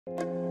Praise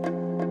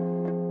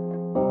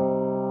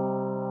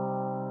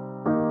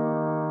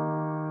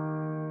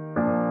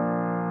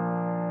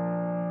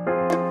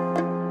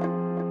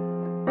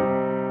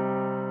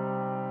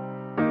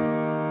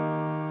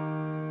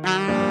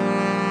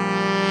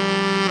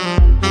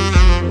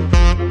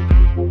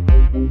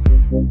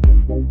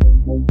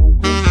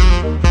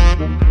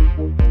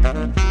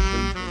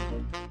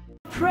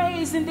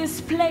in this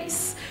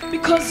place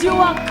because you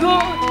are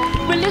good.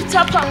 We lift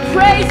up our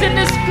praise in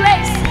this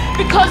place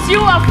because you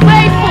are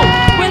faithful.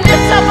 We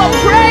lift up our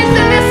praise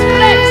in this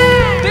place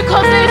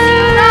because there is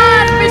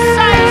none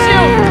besides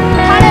you.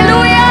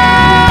 Hallelujah!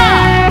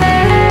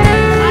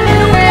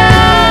 Hallelujah!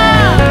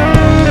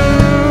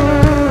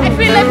 I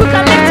feel like we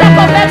can lift up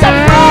a better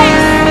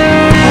praise.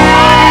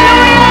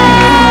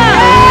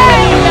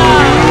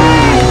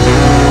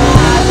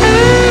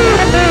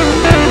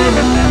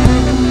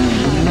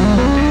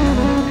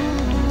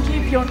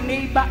 Your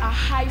neighbor a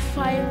high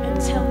five and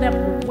tell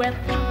them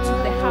welcome to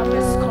the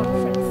Harvest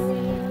Conference.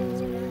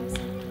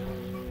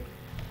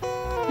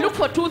 Look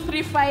for 2,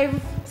 3,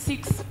 5,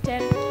 6,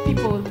 10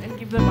 people and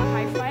give them a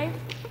high five.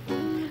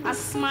 A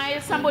smile,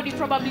 somebody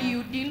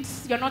probably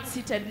you're not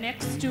seated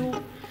next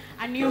to,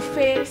 a new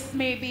face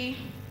maybe.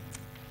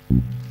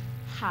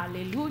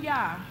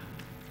 Hallelujah.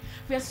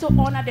 We are so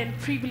honored and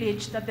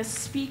privileged that the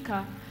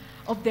speaker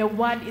of the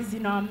word is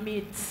in our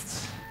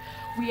midst.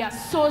 We are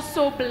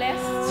so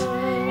blessed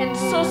and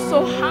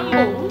so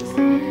humbled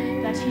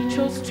that he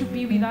chose to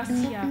be with us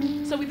here.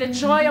 So with the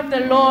joy of the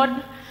Lord,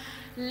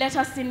 let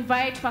us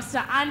invite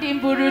Pastor Andy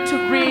Mburu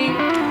to bring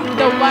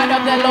the word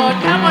of the Lord.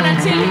 Come on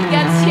until he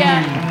gets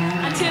here.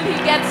 Until he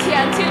gets here.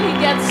 Until he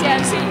gets here.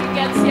 Until he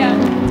gets here.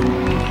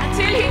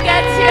 Until he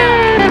gets here.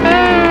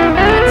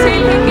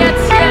 Until he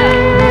gets here.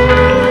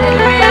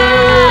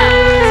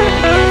 Hallelujah. Until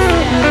he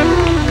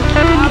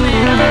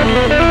gets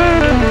here.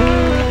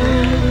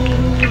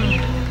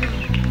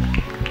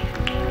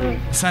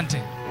 Amen. Asante.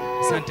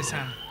 Asante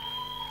sana.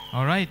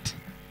 All right.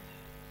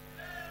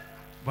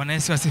 Bwana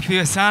Yesu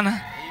asifiwe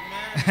sana.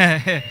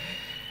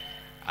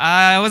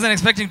 I wasn't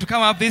expecting to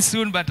come up this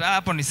soon, but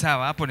hapo ni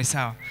sawa, hapo ni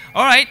sawa.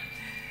 All right.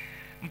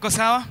 Mko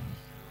sawa?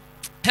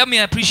 Help me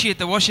appreciate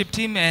the worship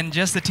team and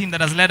just the team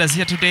that has led us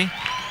here today.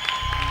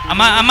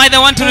 Am I the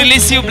one to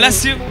release you?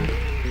 Bless you.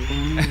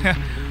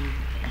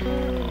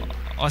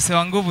 Wase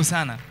wa nguvu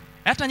sana.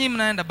 Hata nyinyi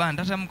mnaenda band,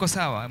 hata mko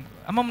sawa.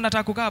 Ama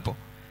mnataka kukaa hapo?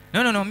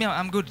 No,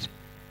 I'm good.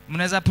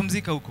 Mnaweza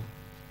pumzika huko.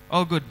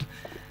 All good.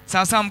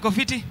 Sawa mko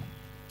fiti?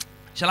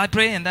 Shall I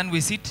pray and then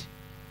we sit?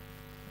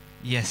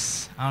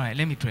 Yes. All right,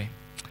 let me pray.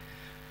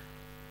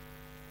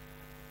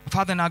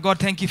 Father and our God,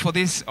 thank you for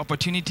this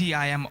opportunity.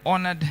 I am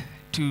honored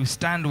to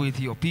stand with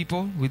your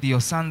people, with your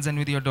sons and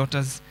with your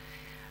daughters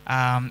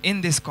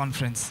in this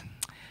conference.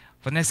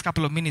 For the next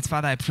couple of minutes,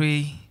 Father, I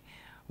pray,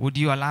 would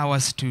you allow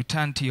us to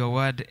turn to your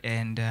word?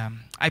 And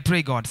I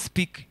pray, God,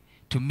 speak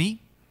to me,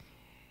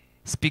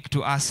 speak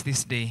to us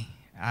this day,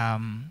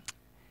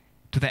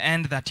 to the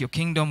end that your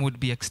kingdom would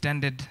be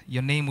extended,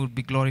 your name would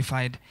be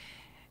glorified,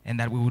 and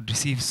that we would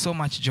receive so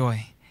much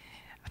joy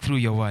through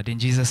your word. In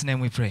Jesus' name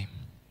we pray.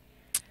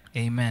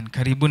 Amen.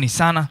 Karibuni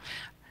sana.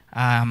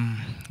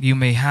 You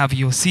may have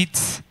your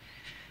seats.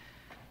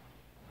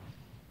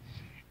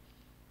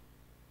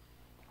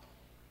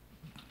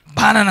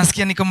 Bana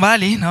nasikia niko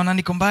mbali, naona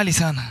niko mbali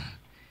sana.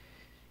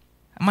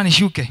 Ama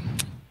nishuke?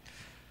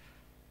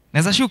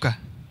 Naweza shuka?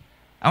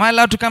 Am I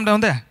allowed to come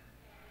down there?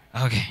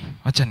 Okay,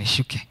 wacha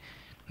nishuke.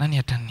 Nani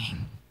atani?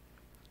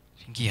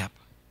 Ingia hapa.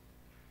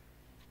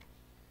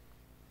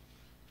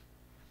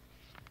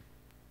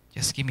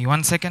 Just give me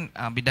 1 second,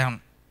 I'll be down.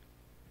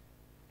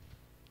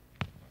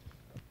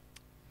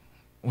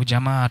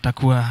 Ujamaa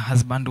atakuwa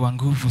husband wa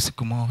nguvu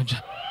siku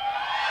moja.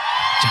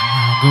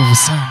 Jamaa wa nguvu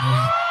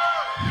sana.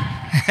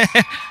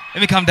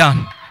 Let me calm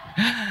down.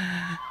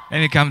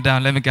 Let me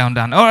calm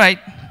down. All right.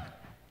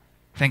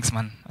 Thanks,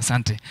 man.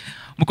 Asante.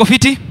 Mko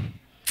fiti?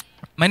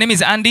 My name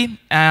is Andy.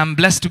 I'm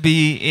blessed to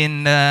be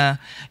in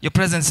your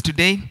presence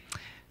today.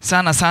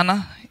 Sana.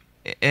 So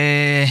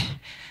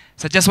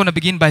I just want to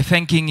begin by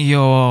thanking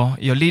your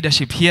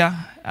leadership here.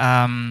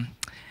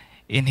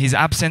 In his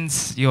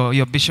absence,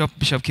 your Bishop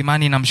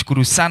Kimani,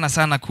 namshukuru sana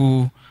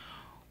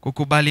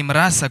kukubali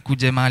mrasa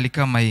kuje mahali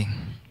kama hii.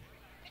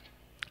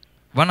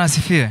 Bwana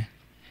asifiwe.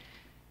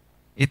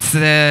 It's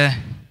I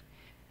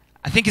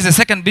think he's the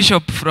second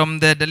bishop from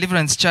the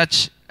Deliverance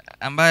Church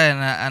ambaye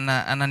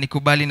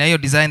ananikubali na hiyo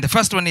design. The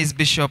first one is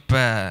Bishop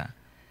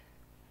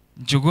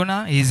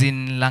Juguna. He's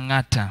in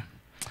Langata.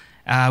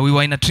 We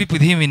were in a trip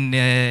with him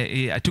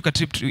I took a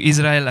trip to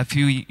Israel a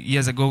few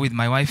years ago with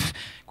my wife.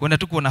 Kwenda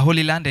tuko na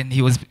Holy Land, and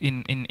he was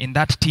in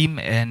that team,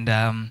 and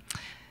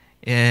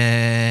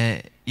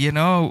you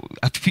know,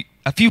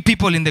 a few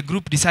people in the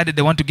group decided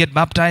they want to get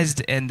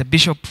baptized, and the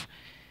bishop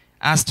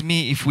asked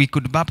me if we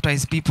could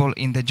baptize people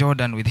in the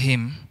Jordan with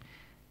him.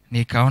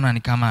 Nikaona ni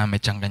kama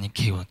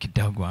amechanganyikiwa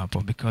kidogo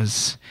hapo,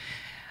 because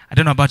I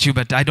don't know about you,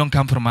 but I don't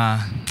come from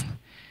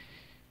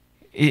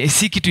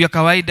si kitu ya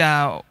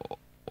kawaida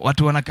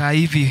watu wanakaa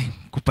hivi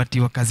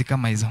kupatiwa kazi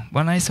kama hizo.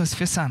 Bwana Yesu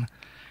asifiwe sana.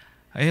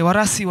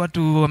 Warasi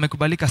watu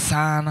wamekubalika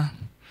sana.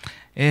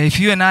 If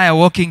you and I are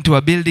walking to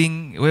a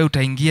building, wewe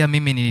utaingia,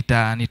 mimi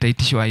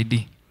nitaitishwa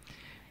ID.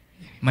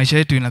 Maisha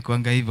yetu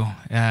inakuanga hivyo.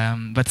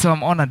 But so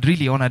I'm honored,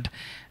 really honored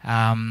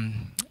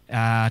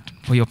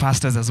for your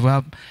pastors as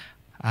well.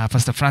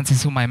 Pastor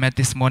Francis, whom I met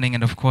this morning,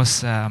 and of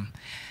course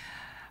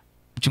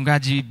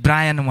Mchungaji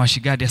Brian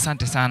Mwashigadi,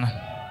 asante sana.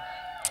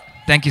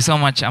 Thank you so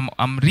much.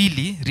 I'm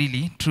really,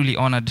 really, truly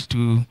honored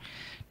to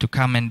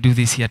come and do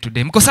this here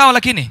today. Mko sawa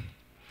lakini?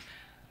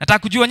 Nataka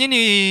kujua nyinyi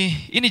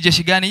hii ni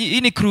jeshi gani?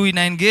 Hii ni crew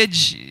ina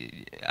engage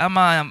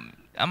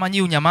ama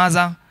nyinyi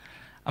unyamaza?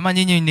 Ama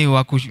nyinyi ni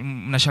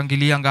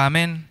mnashangilia nga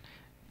amen?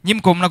 Nyinyi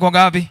mko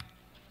ngapi?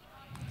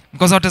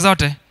 Mko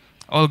zote?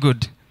 All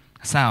good.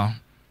 Sawa.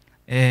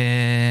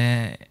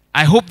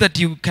 I hope that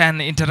you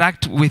can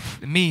interact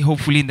with me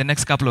hopefully in the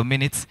next couple of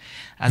minutes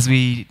as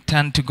we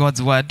turn to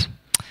God's word.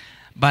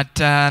 But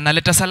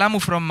naleta salamu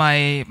from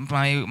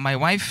my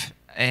wife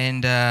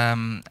and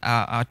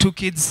our two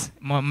kids.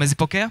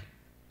 Mezipokea?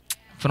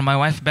 From my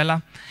wife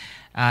Bella.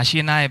 She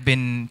and I have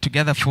been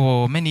together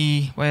for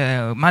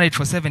married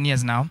for 7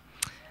 years now.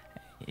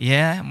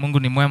 Yeah, Mungu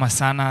ni mwema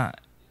sana.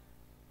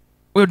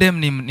 Huyo dem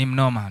ni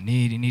mnoma,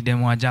 ni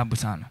dem wa ajabu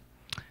sana.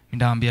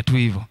 Ndaambia tu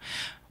hivyo.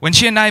 When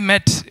she and I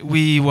met,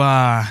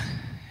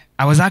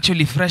 I was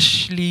actually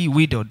freshly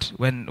widowed.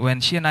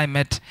 When she and I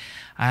met,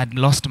 I had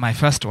lost my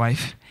first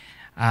wife,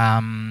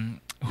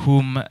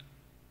 whom,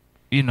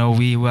 you know,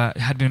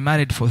 had been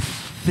married for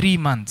 3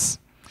 months.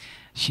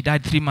 She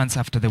died 3 months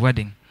after the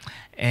wedding.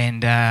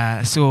 And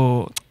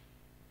so,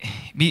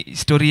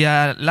 story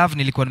ya love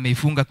nilikuwa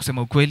nimeifunga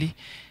kusema ukweli.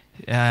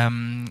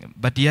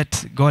 But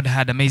yet, God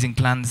had amazing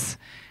plans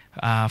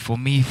for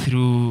me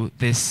through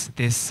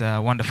this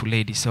wonderful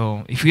lady.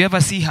 So if you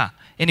ever see her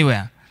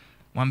anywhere,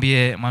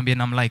 mwambie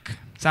namlike.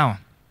 Sawa?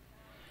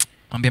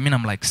 Mwambie mimi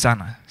namlike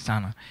sana.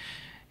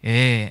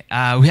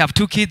 We have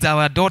 2 kids.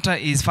 Our daughter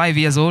is 5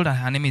 years old.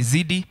 Her name is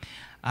Zidi.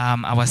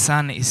 Our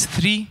son is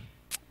 3.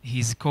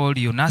 He's called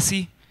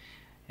Yonasi.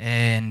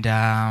 And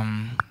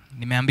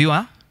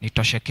nimeambiwa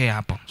nitoshekee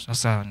hapo.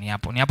 Sasa ni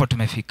hapo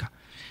tumefika.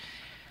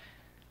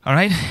 All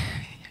right?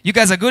 You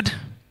guys are good?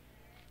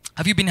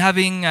 Have you been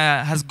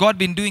has God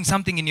been doing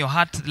something in your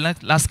heart the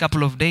last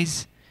couple of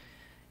days?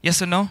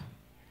 Yes or no?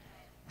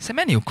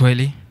 Semeni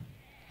ukweli.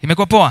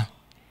 Imekuwa poa?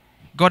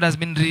 God has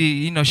been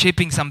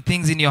shaping some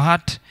things in your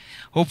heart.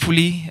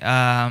 Hopefully,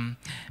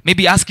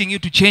 maybe asking you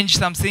to change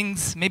some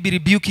things, maybe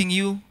rebuking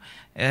you,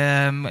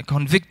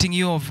 convicting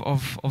you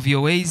of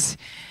your ways,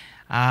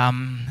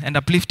 and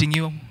uplifting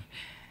you.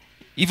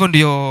 Even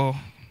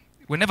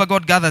whenever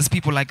God gathers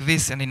people like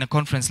this and in a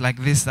conference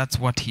like this, that's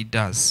what he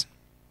does.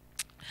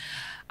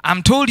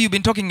 I'm told you've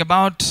been talking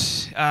about,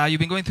 you've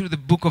been going through the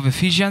book of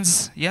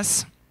Ephesians,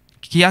 yes?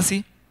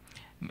 Kiasi?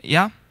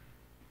 Yeah?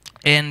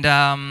 And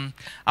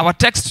our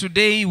text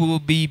today will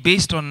be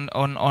based on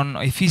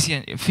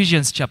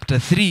Ephesians chapter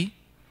 3.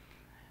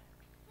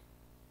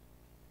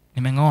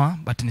 Nimengoa,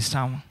 but ni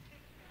sawa.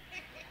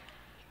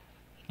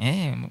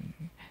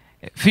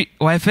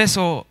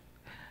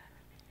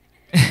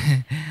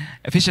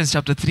 Ephesians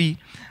chapter 3,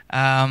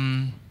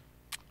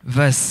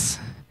 verse,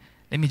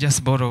 let me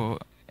just borrow,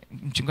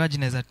 mchungaji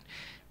naweza,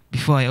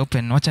 before I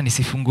open, wacha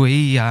nisifungue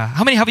hii.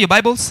 How many have your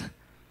Bibles?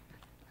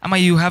 Ama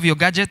you have your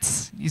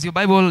gadgets? Is your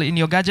Bible in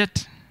your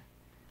gadget?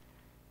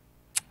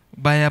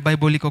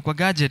 Bible iko kwa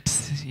gadget,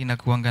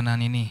 inakuanga na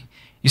nini?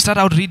 You start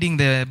out reading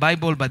the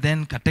Bible, but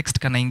then ka text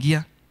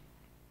kanaingia,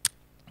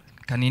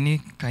 ka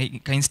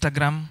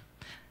Instagram,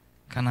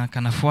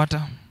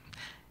 kanafuata.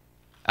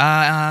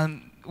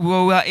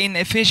 We were in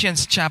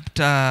Ephesians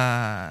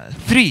chapter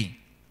 3,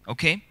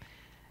 okay?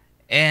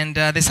 And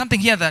there's something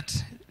here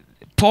that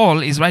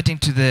Paul is writing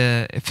to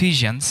the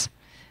Ephesians,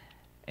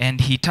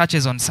 and he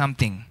touches on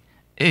something.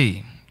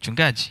 Hey,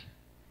 chungaji,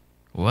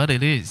 what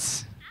it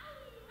is?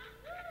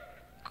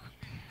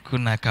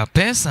 Kuna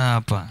kapesa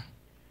hapa.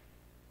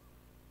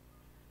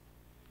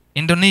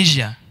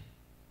 Indonesia.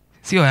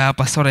 Sio ya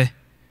hapa, sorry.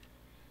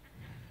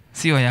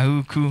 Sio ya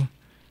huku.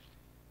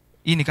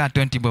 Hii ni kama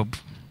 20 bob.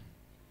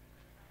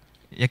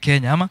 Ya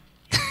Kenya, ama?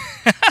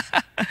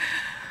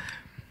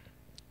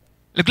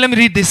 Look, let me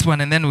read this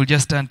one and then we'll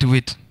just turn to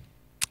it.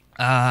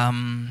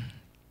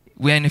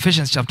 We are in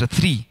Ephesians chapter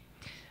 3.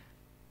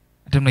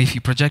 I don't know if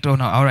you project or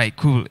not. All right,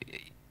 cool.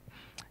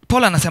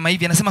 Paul anasema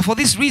hivi, anasema, for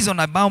this reason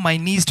I bow my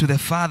knees to the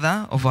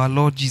Father of our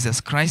Lord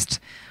Jesus Christ,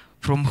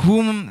 from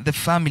whom the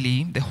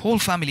whole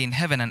family in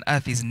heaven and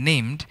earth is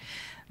named,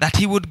 that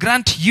he would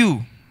grant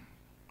you,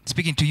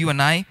 speaking to you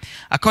and I,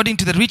 according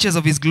to the riches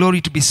of his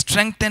glory, to be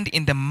strengthened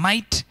in the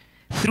might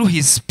through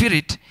his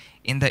Spirit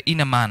in the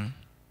inner man,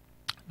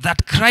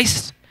 that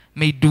Christ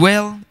may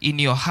dwell in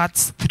your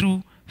hearts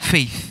through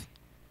faith.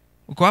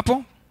 Uko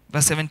hapo?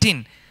 Verse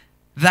 17.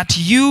 That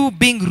you,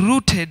 being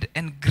rooted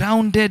and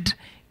grounded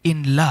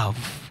in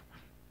love.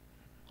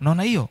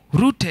 Unaona hiyo?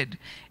 Rooted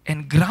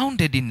and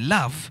grounded in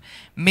love,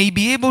 may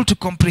be able to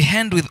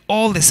comprehend with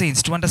all the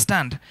saints, to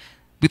understand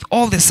with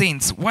all the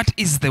saints, what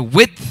is the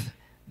width,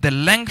 the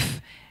length,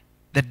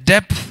 the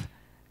depth,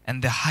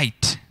 and the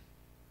height.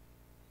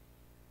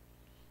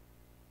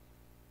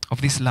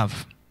 of this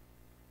love.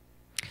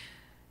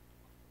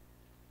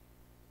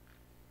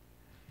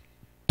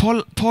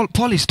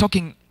 Paul is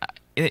talking,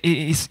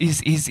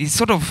 is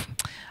sort of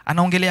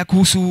anaongelea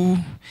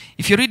kuhusu,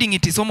 if you're reading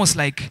it, it's almost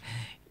like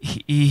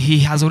he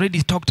has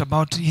already talked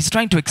about, he's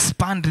trying to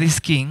expand this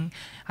king,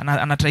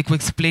 and try to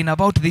explain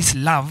about this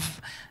love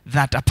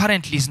that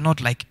apparently is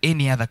not like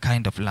any other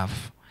kind of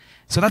love.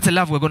 So that's the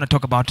love we're going to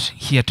talk about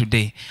here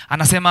today.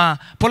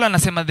 Paul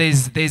anasema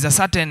there's a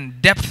certain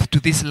depth to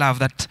this love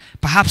that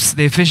perhaps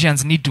the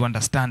Ephesians need to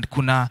understand.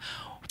 Kuna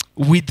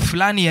width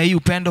fulani ya hii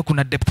upendo,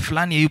 kuna depth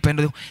fulani ya hii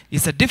upendo.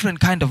 It's a different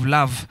kind of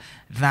love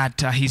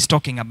that he's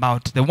talking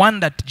about. The one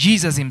that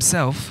Jesus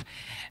himself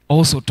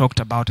also talked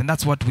about. And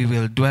that's what we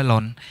will dwell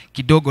on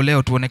kidogo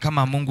leo, tuone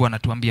kama Mungu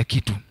anatuambia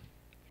kitu.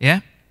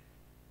 Yeah?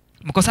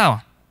 Mko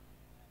sawa?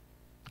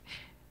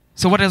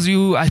 So what else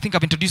I think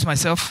I've introduced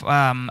myself.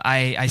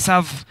 I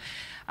serve,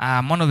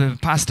 one of the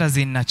pastors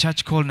in a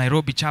church called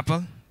Nairobi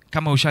Chapel.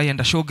 Kama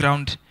ushaienda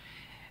showground,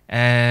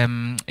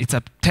 it's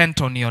a tent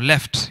on your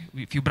left.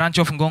 If you branch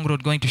off Ngong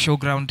Road going to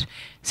showground,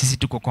 sisi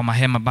tuko kwa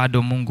mahema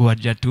bado, Mungu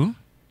hajatu.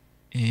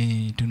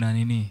 Tuna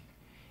nini?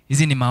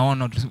 Hizi ni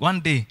maono.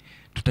 One day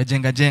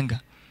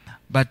tutajenga.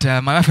 But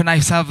my wife and I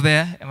serve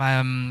there.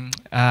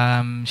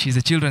 She's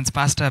a children's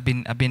pastor.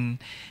 I've been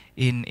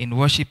in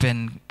worship,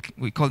 and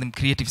we call them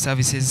creative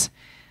services.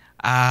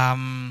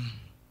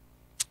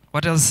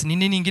 What else?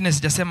 Nini nyingine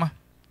sijasema?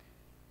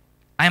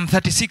 I am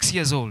 36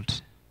 years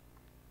old.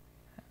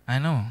 I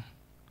know.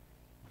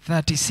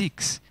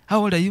 36.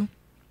 How old are you?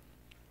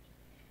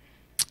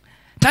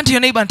 Turn to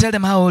your neighbor and tell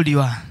them how old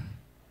you are.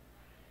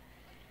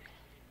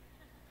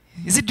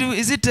 Is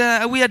it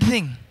a weird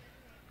thing?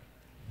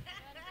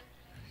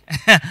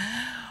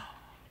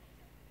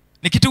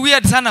 Ni kitu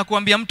weird sana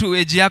kuambia mtu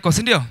age yako,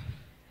 si ndio?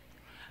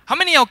 How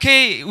many are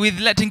okay with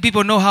letting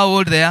people know how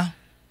old they are?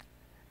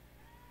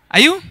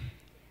 Are you?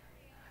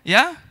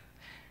 Yeah?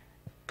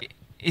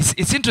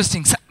 It's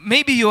interesting. So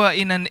maybe you are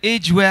in an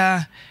age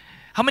where,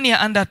 how many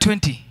are under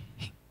 20?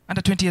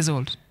 Under 20 years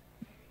old?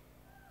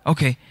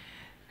 Okay.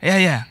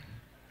 Yeah.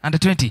 Under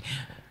 20.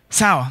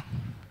 Sawa.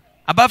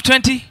 Above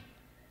 20?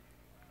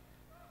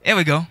 Here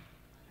we go.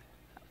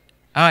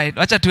 All right.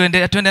 Wacha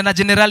tuende na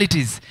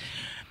generalities.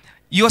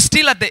 You're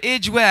still at the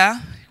age where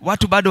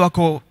watu bado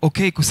wako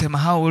okay kusema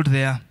how old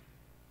they are.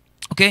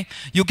 Okay?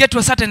 You get to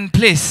a certain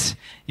place,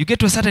 you get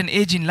to a certain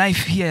age in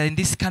life here in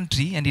this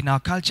country and in our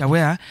culture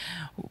where,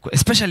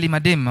 especially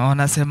madem,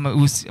 wanasema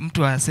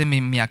mtu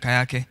asemi miaka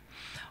yake.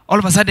 All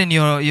of a sudden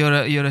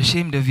you're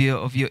ashamed of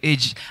your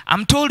age.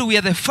 I'm told we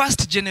are the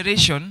first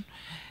generation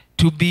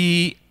to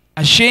be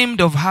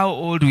ashamed of how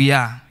old we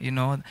are, you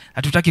know.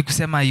 Hatutaki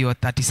kusema you're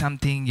 30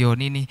 something, you're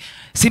nini,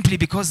 simply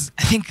because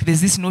I think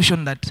there's this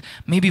notion that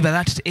maybe by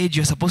that age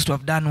you're supposed to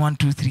have done 1,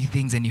 2, 3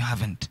 things and you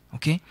haven't,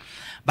 okay?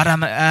 But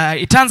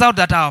it turns out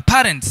that our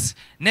parents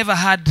never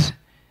had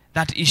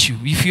that issue.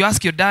 If you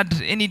ask your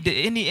dad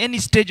any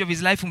stage of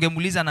his life,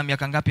 ungemuliza na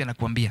miaka ngapi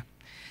anakuambia.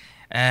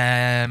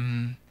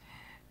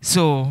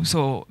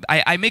 So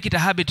I make it a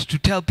habit to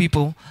tell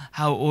people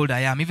how old I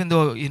am, even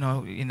though, you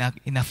know,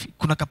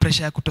 kuna ka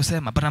pressure ya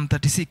kutosema, but I'm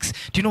 36.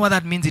 Do you know what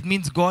that means? It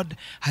means God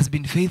has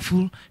been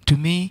faithful to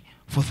me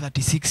for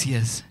 36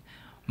 years.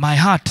 My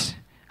heart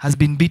has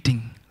been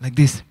beating like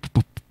this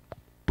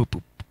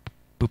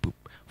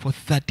for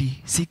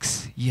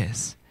 36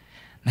 years.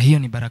 Na hiyo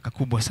ni baraka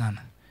kubwa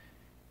sana.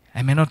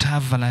 I may not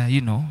have,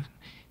 you know,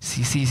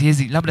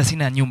 siwezi, labda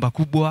sina nyumba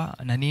kubwa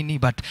na nini,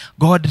 but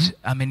God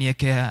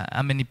ameniekea,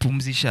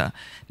 amenipumzisha.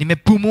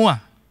 Nimepumua.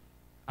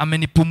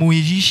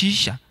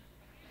 Amenipumuisha.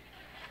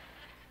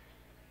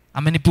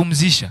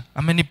 Amenipumzisha.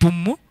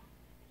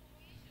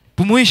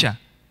 Pumuisha.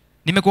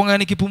 Nimekuanga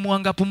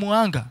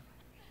nikipumuanga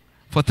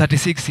for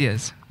 36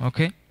 years,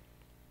 okay? Do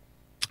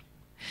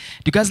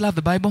you guys love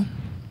the Bible?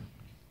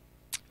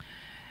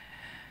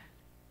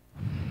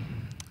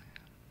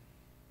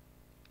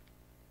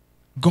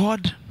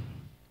 God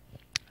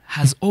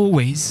has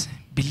always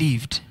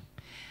believed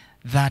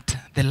that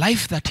the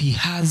life that he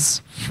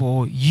has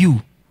for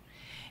you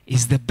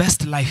is the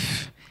best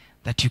life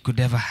that you could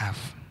ever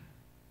have.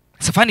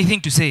 It's a funny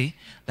thing to say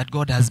that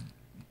God has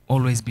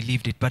always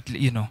believed it, but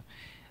you know,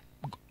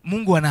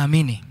 Mungu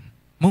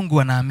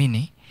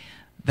anaamini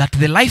that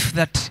the life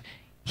that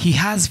he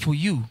has for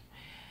you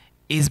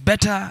is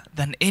better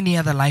than any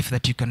other life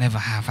that you can ever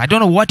have. I don't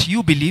know what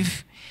you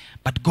believe,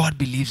 but God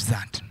believes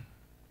that.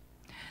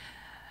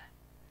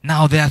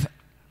 Now there are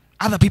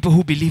other people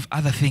who believe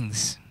other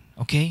things,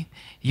 okay?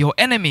 Your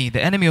enemy,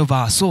 the enemy of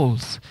our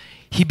souls,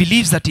 he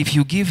believes that if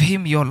you give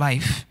him your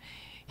life,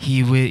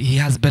 he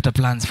has better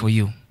plans for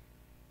you.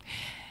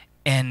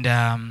 And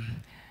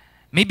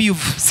maybe you've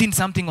seen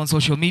something on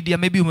social media,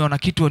 maybe umeona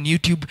kitu on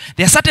YouTube.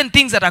 There are certain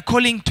things that are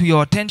calling to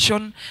your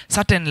attention,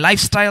 certain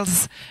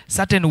lifestyles,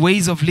 certain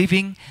ways of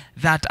living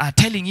that are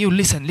telling you,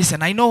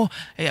 listen, I know,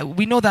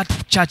 we know that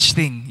church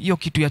thing. Hiyo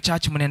kitu ya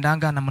church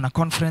mnaendanga na mna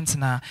conference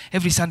na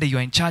every Sunday you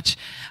are in church.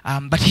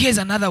 But here's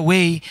another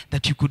way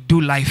that you could do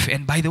life.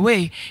 And by the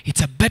way,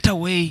 it's a better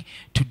way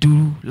to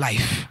do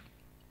life.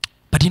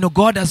 But you know,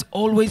 God has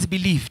always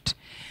believed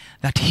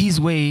that his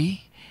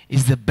way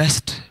is the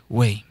best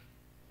way.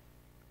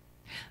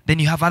 Then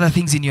you have other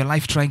things in your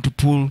life trying to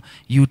pull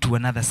you to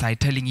another side,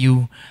 telling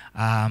you,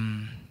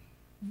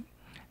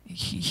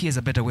 here's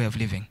a better way of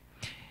living.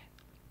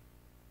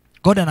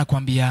 God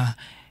anakuambia,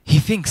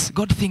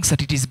 God thinks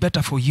that it is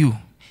better for you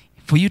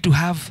to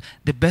have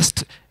the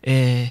best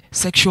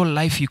sexual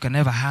life you can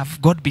ever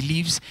have. God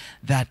believes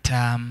that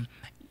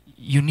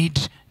you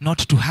need not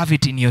to have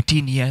it in your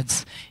teen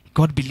years.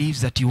 God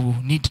believes that you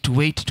need to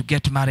wait to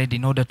get married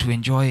in order to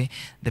enjoy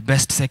the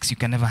best sex you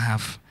can ever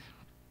have.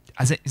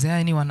 Is there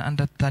anyone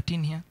under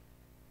 13 here?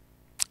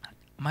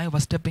 Am I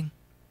overstepping?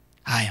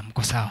 I am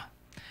sawa.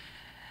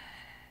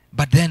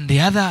 But then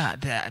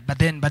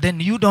but then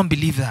you don't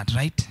believe that,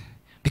 right?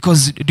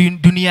 Because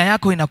dunia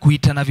yako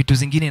inakuita na vitu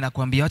zingine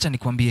inakuambia, acha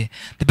nikwambie,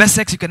 the best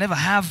sex you can ever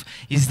have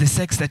is the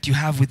sex that you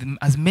have with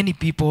as many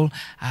people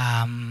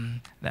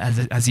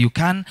as you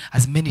can,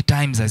 as many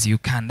times as you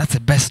can. That's the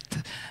best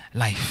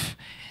life.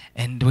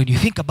 And when you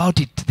think about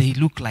it, they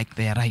look like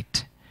they are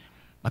right.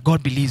 But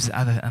God believes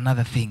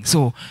another thing.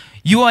 So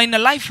you are in a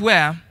life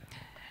where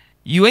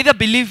you either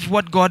believe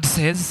what God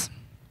says,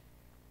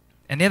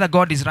 and either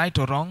God is right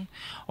or wrong,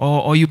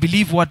 or you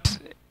believe what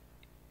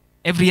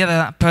every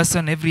other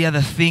person, every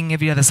other thing,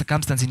 every other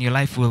circumstance in your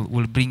life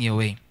will bring your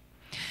way.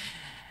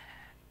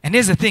 And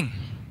here's the thing.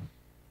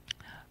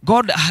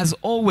 God has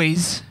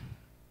always,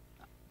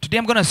 today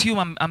I'm going to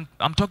assume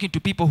I'm talking to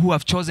people who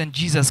have chosen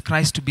Jesus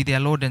Christ to be their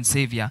Lord and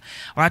Savior,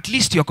 or at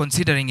least you're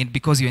considering it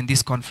because you're in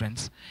this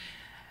conference.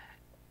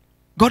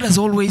 God has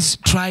always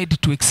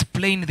tried to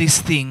explain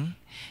this thing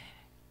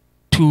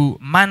to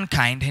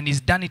mankind, and he's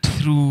done it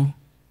through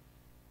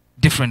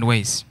different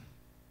ways.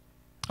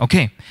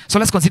 Okay, so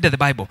let's consider the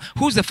Bible.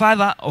 Who's the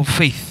father of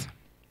faith?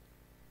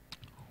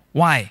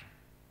 Why?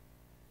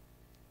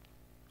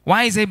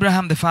 Why is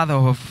Abraham the father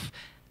of,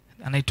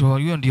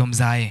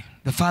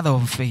 the father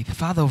of faith,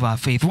 father of our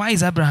faith? Why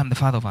is Abraham the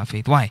father of our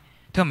faith? Why?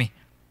 Tell me.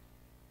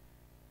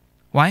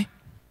 Why?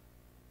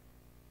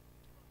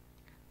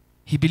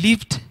 He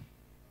believed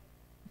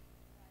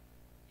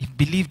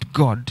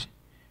God.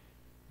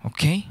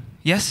 Okay?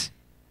 Yes?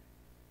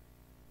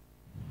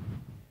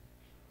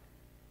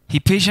 He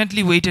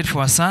patiently waited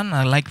for a son.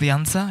 I like the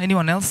answer.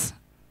 Anyone else?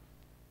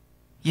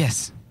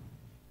 Yes.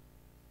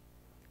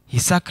 He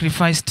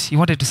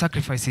wanted to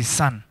sacrifice his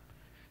son.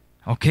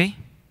 Okay?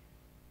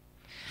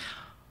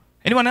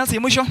 Anyone else?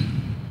 Mwisho?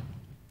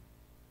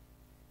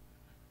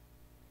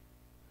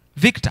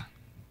 Victor.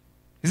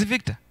 Is it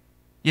Victor?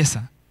 Yes,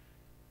 sir.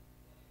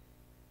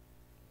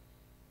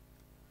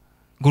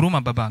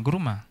 Guruma baba,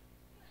 Guruma.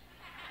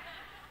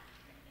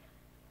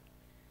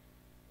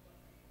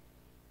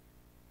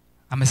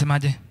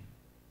 Amesemaje?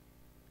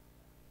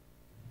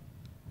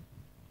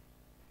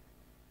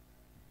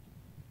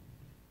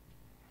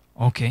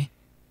 Okay.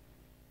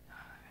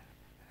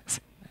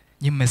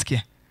 Nyinyi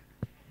mmesikia?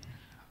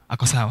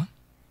 Ako sawa?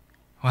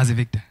 Wazi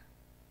Victor.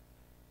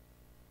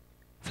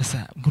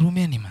 Sasa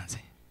ngurumieni manze.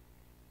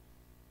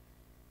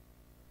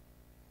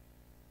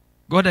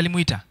 God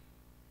alimuita.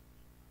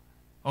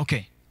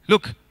 Okay.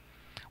 Look,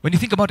 when you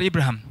think about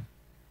Abraham,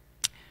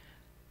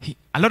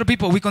 a lot of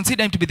people, we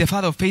consider him to be the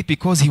father of faith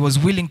because he was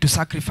willing to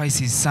sacrifice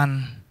his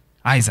son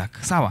Isaac.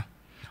 Sawa?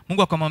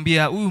 Mungu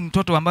akamwambia huyu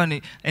mtoto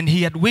ambaye, and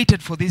he had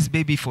waited for this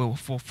baby for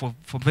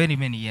very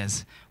many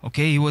years.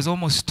 Okay, he was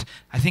almost,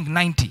 I think,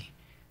 90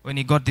 when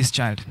he got this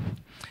child.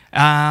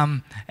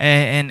 And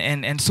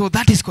so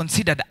that is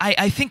considered.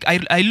 I think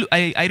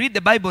I read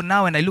the Bible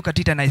now and I look at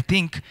it and I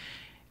think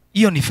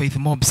hiyo ni faith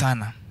mob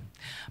sana.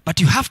 But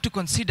you have to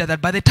consider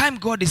that by the time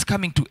God is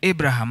coming to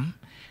Abraham,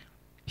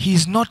 he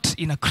is not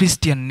in a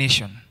Christian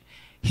nation.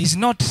 He's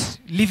not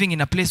living in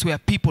a place where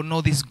people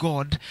know this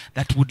God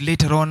that would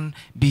later on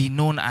be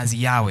known as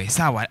Yahweh.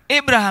 Sawa.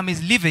 Abraham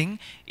is living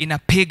in a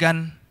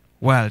pagan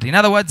world. In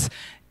other words,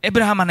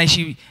 Abraham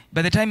anaishi,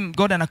 by the time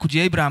God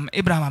anakujia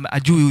Abraham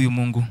ajui huyu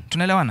Mungu.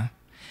 Tunaelewana?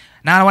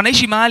 Na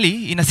wanaishi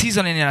mahali in a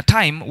season and in a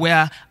time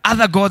where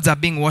other gods are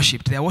being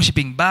worshipped. They are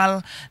worshipping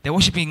Baal, they are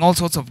worshipping all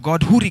sorts of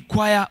God who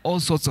require all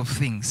sorts of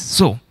things.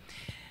 So,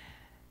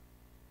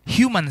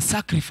 human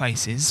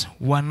sacrifices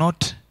were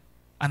not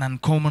an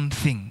uncommon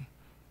thing.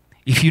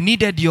 If you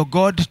needed your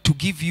God to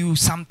give you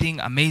something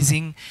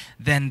amazing,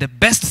 then the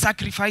best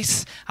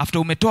sacrifice, after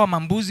umetoa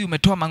mambuzi,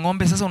 umetoa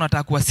mangombe, sasa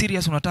unataka kuwa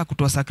serious, unataka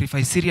kutoa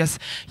sacrifice serious,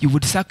 you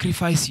would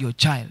sacrifice your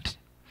child.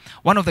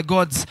 One of the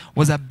gods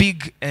was a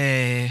big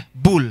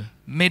bull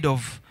made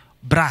of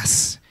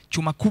brass.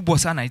 Chuma kubwa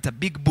sana, it's a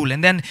big bull.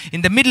 And then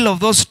in the middle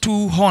of those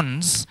two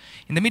horns,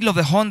 in the middle of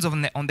the horns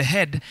on the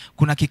head,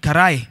 kuna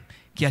kikarai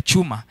kia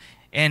chuma.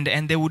 And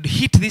they would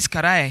hit this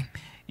karai,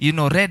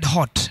 red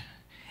hot.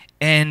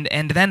 And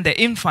then the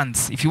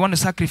infants, if you want to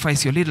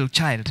sacrifice your little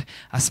child,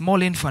 a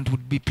small infant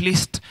would be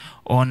placed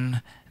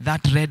on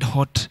that red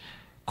hot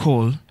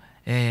coal,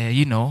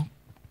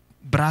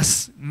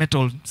 brass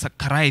metal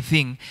karai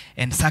thing,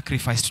 and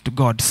sacrificed to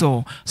God.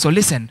 So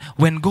listen,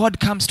 when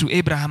God comes to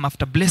Abraham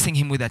after blessing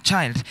him with a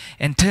child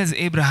and tells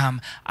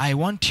Abraham, I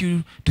want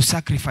you to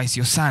sacrifice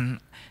your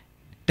son,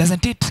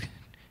 doesn't it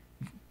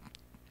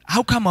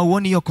How come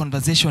hauoni hiyo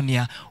conversation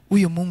ya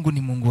huyo Mungu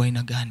ni Mungu wa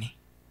aina gani?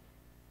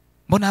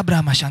 Mbona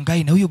Abraham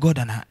ashangai na huyo God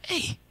ana,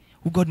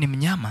 huyu God ni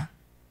mnyama.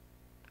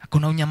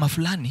 Akona unyama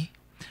fulani.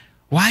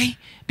 Why?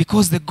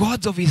 Because the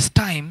gods of his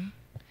time,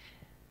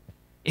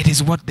 it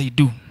is what they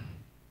do.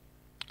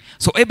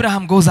 So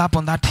Abraham goes up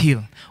on that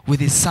hill with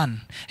his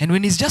son. And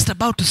when he's just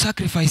about to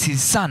sacrifice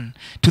his son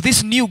to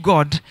this new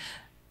God,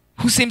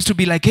 who seems to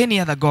be like any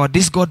other God,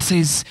 this God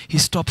says, he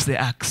stops the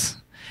axe.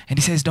 And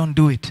he says, don't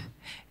do it.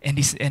 And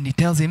he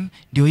tells him,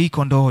 ndio hii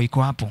kondoo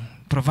iko hapo,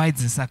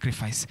 provides the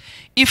sacrifice.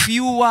 If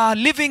you are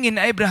living in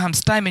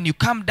Abraham's time and you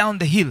come down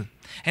the hill,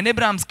 and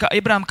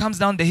Abraham comes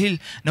down the hill,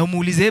 na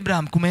umuulize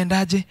Abraham,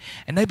 kumeendaje?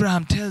 And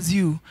Abraham tells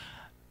you,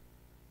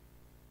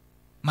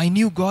 my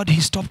new God, he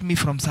stopped me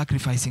from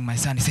sacrificing my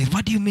son. He says,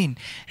 what do you mean?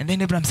 And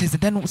then Abraham says,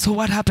 then so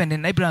what happened?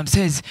 And Abraham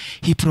says,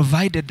 he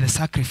provided the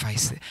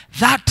sacrifice.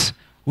 That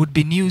would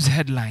be news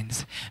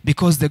headlines,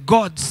 because the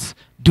gods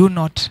do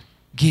not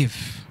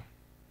give,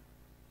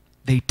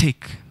 they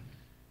take.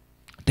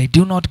 They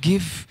do not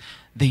give,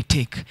 they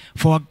take.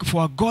 For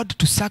a God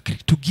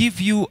to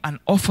give you an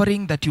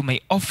offering that you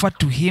may offer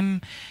to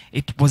him,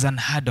 it was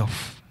unheard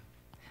of.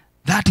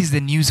 That is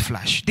the news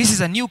flash. This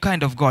is a new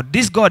kind of God.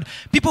 This God,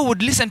 people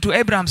would listen to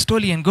Abraham's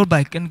story and go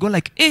back and go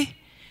like,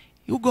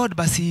 you God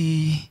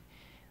basi,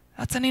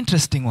 that's an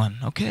interesting one.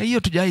 Okay, hiyo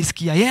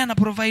tujaisikia. Yeye ana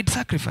provide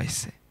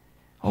sacrifice.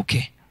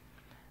 Okay.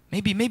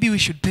 Maybe we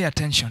should pay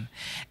attention.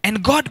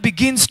 And God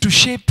begins to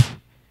shape,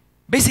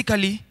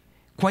 basically,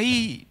 kwa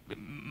hii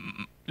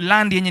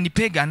land yenye ni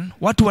pagan,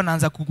 watu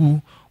wanaanza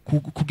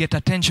get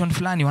attention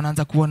fulani,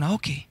 wanaanza kuona,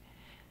 okay,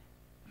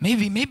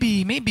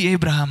 maybe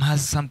Abraham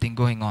has something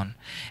going on.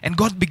 And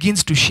God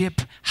begins to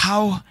shape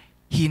how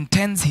he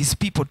intends his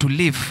people to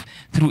live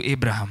through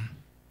Abraham.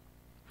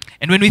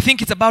 And when we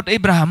think it's about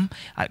Abraham,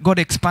 God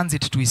expands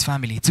it to his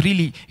family. It's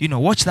really,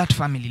 watch that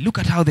family. Look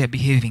at how they're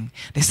behaving.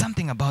 There's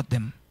something about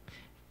them.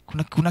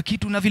 Kuna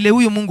kitu na vile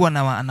huyo Mungu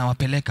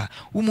anawapeleka.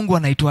 Huyo Mungu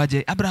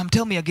anaitwaje? Abraham,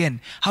 tell me again.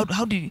 How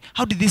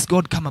did this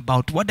God come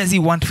about? What does he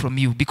want from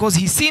you? Because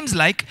he seems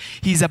like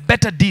he's a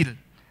better deal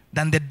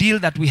than the deal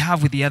that we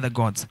have with the other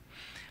gods.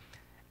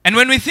 And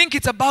when we think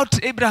it's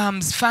about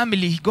Abraham's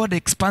family, God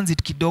expands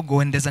it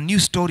kidogo, and there's a new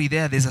story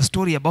there. There's a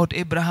story about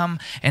Abraham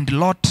and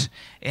Lot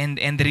and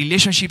the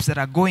relationships that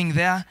are going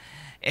there,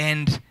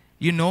 and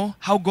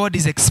how God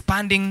is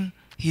expanding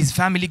his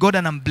family. God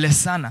anambless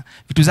sana.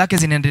 Vitu zake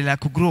zinaendelea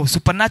kugrow.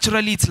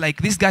 Supernaturally, it's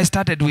like this guy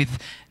started with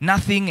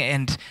nothing,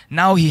 and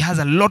now he has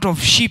a lot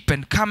of sheep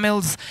and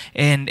camels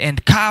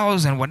and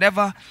cows and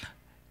whatever.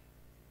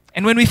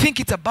 And when we think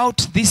it's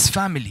about this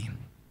family,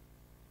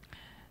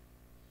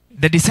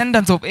 the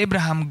descendants of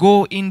Abraham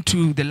go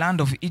into the land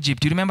of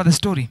Egypt. You remember the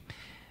story?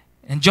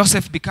 And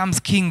Joseph becomes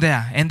king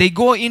there. And they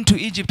go into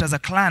Egypt as a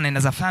clan and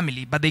as a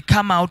family, but they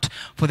come out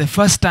for the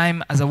first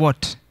time as a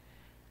what?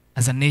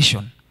 As a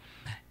nation.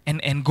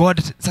 And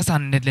God sasa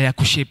anaendelea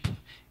kushape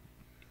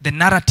the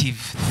narrative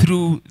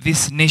through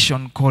this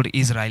nation called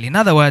Israel. In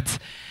other words,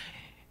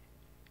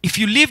 if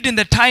you lived in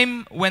the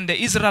time when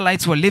the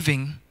Israelites were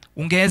living,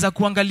 ungeweza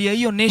kuangalia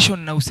hiyo nation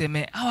na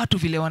useme, watu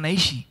vile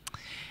wanaishi,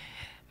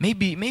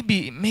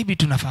 maybe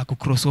tunafaa ku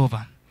cross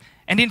over.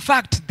 And in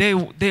fact,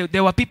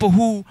 there were people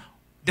who,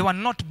 they were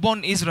not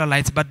born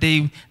Israelites, but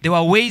there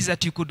were ways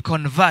that you could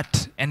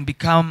convert and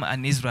become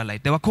an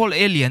Israelite. They were called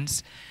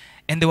aliens.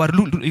 And there were,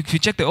 if you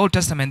check the Old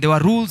Testament, there were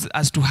rules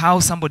as to how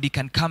somebody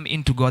can come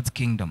into God's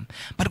kingdom.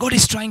 But God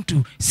is trying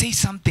to say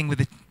something with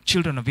the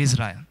children of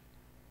Israel.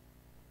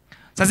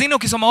 Sazina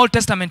ukisoma Old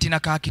Testament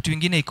inakaa kitu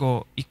ingine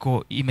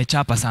iko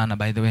imechapa sana,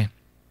 by the way.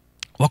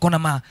 Wako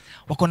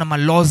na ma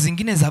laws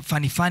zingine za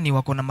funny,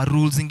 wako na ma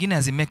rules zingine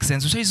hazi make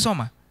sense.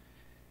 Ushaisoma?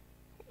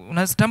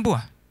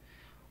 Unazitambua?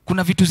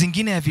 Kuna vitu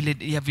zingine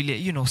ya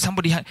vile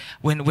somebody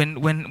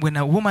when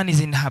a woman is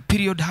in her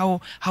period,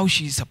 how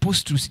she's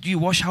supposed to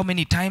wash how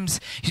many times.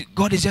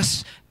 God is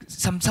just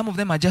some of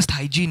them are just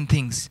hygiene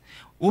things.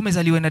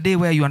 Umezaliwa in a day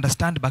where you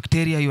understand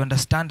bacteria, you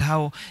understand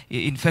how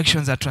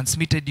infections are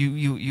transmitted.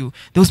 You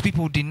those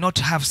people did not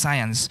have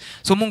science.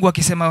 So Mungu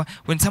akisema,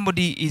 when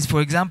somebody is,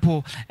 for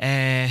example,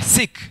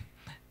 sick,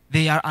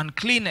 they are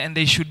unclean and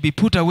they should be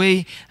put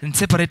away and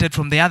separated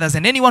from the others.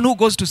 And anyone who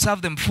goes to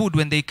serve them food,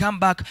 when they come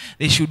back,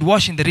 they should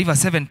wash in the river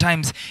 7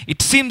 times.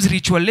 It seems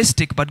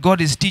ritualistic, but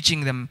God is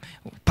teaching them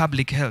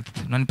public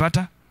health.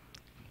 Unanipata?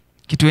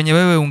 Kitu yenye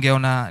wewe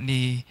ungeona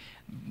ni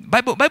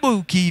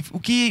Bible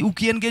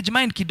uki engage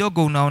mind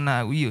kidogo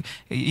unaona,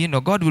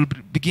 God will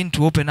begin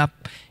to open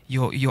up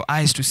your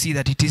eyes to see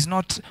that it is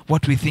not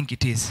what we think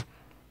it is.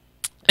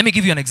 Let me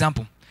give you an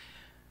example.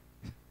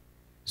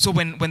 So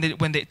when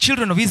the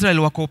children of Israel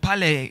wako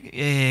pale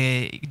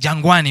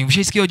jangwani,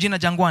 ushaisikia jina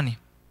jangwani?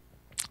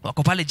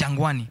 Wako pale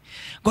jangwani.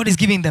 God is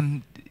giving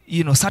them,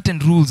 certain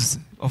rules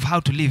of how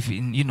to live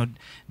in,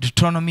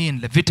 Deuteronomy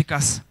and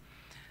Leviticus.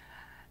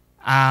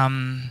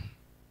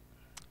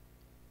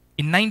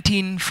 In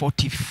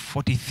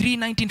 1943,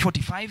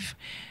 1945,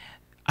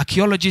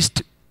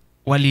 archaeologists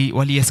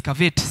wali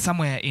excavate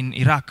somewhere in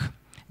Iraq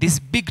these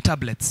big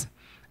tablets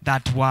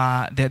that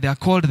were, they are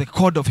called the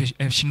Code of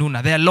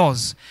Shinuna. They are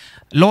laws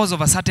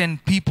of a certain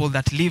people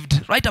that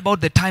lived right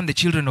about the time the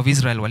children of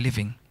Israel were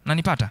living.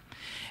 Nanipata.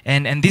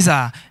 And these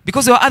are,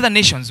 because there were other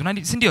nations,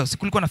 sindio,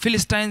 kulikuwa na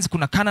Philistines,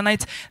 kuna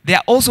Canaanites, there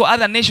are also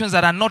other nations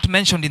that are not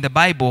mentioned in the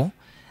Bible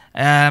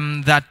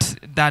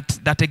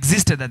that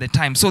existed at the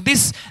time. So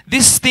these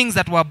things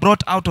that were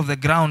brought out of the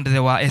ground, they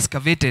were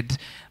excavated,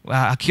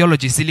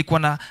 archaeologists, ilikuwa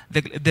na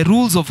the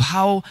rules of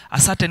how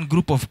a certain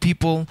group of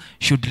people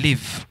should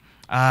live.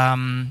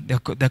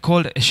 They're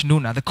called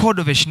Eshnuna, the Code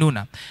of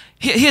Eshnuna.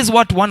 Here's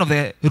what one of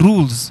the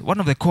rules, one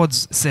of the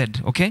codes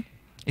said, okay?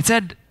 It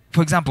said,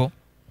 for example,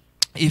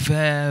 if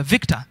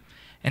Victor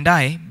and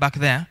I, back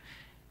there,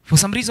 for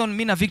some reason,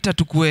 mi na Victor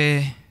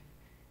tukue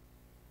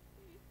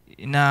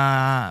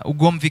na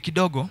ugomvi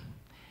kidogo,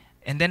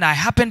 and then I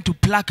happen to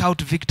pluck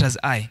out Victor's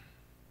eye,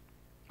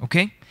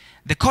 okay?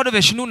 The Code of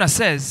Eshnuna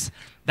says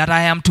that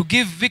I am to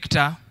give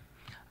Victor,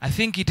 I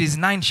think it is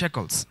 9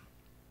 shekels.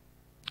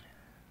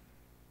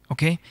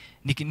 Okay?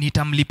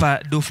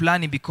 Nitamlipa do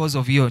fulani because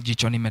of hiyo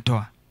jicho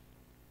nimetoa.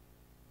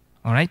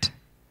 Alright?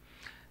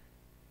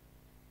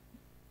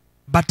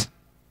 But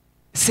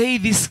say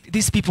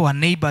these people are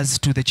neighbors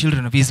to the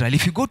children of Israel.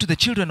 If you go to the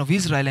children of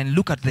Israel and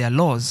look at their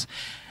laws,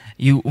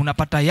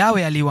 unapata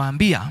Yahweh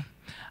aliwaambia,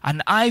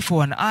 an eye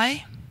for an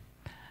eye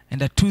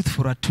and a tooth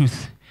for a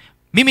tooth.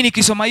 Mimi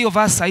nikisoma hiyo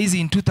verse saizi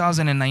in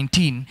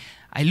 2019,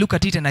 I look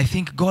at it and I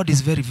think God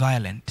is very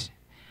violent.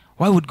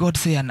 Why would God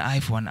say an eye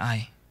for an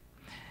eye?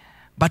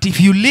 But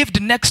if you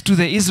lived next to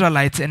the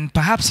Israelites and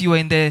perhaps you are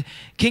in the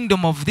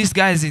kingdom of these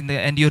guys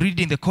and you're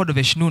reading the Code of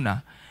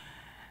Eshnuna,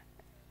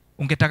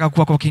 ungetaka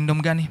kuwa kwa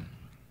kingdom gani?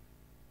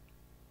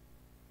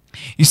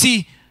 You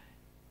see,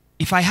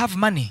 if I have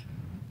money,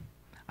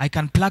 I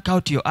can pluck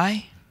out your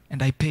eye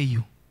and I pay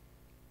you.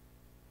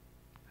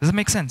 Does that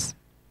make sense?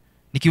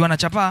 Nikiwa na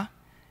chapa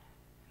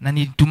na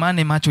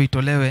nitumane macho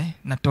itolewe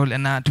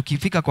na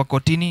tukifika kwa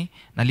kotini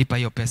nalipa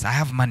hiyo pesa. I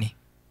have money.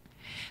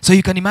 So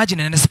you can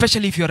imagine, and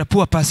especially if you're a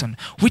poor person,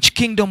 which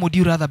kingdom would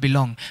you rather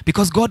belong?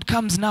 Because God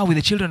comes now with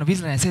the children of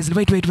Israel and says,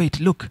 wait,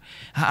 look.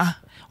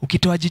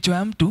 Ukitoa jicho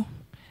ya mtu,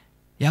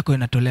 yako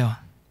inatolewa.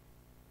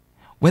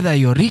 Whether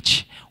you're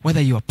rich,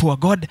 whether you're poor,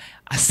 God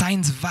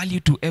assigns value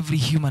to every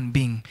human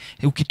being.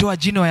 Ukitoa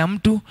jino ya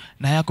mtu,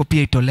 na yako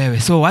pia itolewe.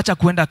 So acha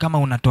kuenda kama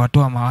unatoa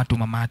watu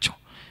mamacho.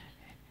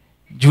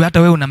 Juu hata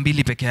wewe una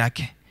mbili peke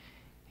yake.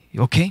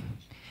 Okay?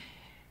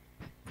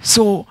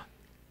 So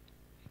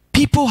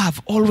people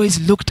have always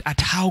looked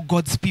at how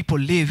God's people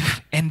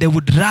live and they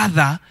would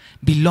rather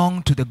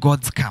belong to the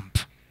God's camp.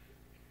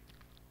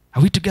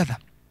 Are we together?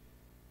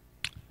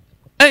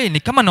 Hey, ni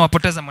kama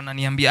nawapoteza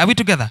mnaniambia. Are we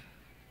together?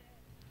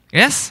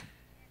 Yes?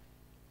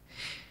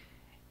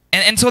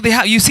 And so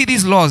you see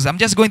these laws. I'm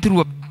just going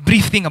through a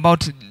brief thing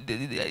about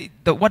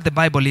what the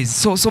Bible is.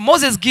 So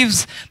Moses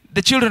gives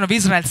the children of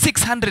Israel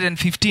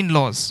 615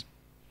 laws.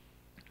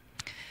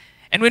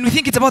 And when we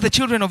think it's about the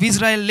children of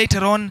Israel,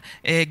 later on,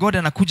 God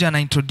anakuja and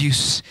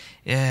introduce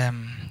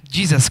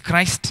Jesus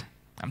Christ.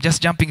 I'm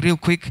just jumping real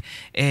quick.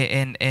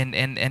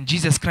 And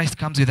Jesus Christ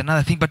comes with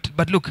another thing.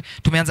 But look,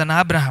 tumeanza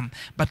na Abraham.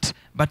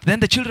 But then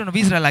the children of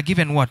Israel are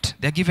given what?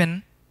 They're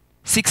given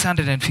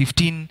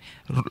 615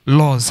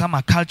 laws. Some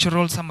are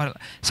cultural, some are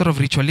sort of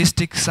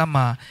ritualistic, some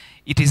are,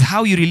 it is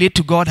how you relate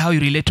to God, how you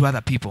relate to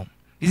other people.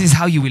 This is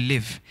how you will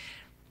live.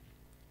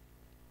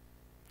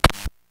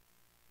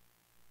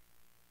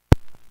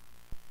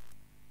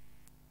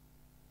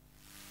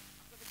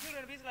 So the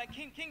children of Israel,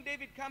 King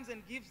David comes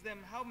and gives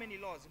them how many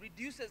laws?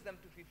 Reduces them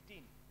to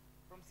 15.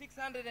 From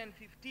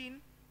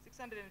 615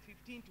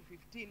 to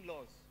 15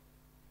 laws.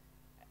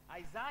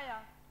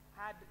 Isaiah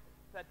had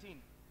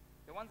 13.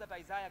 The ones that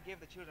Isaiah gave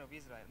the children of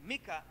Israel.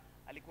 Micah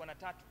alikuwa na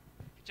 3.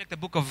 Check the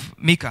book of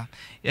Micah.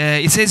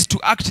 It says to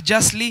act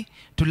justly,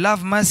 to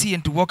love mercy,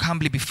 and to walk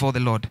humbly before the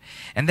Lord.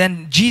 And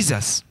then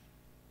Jesus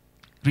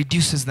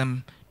reduces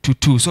them to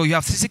 2. So you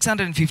have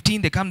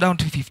 615, they come down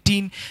to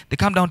 15, they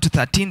come down to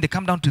 13, they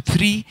come down to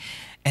 3.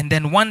 And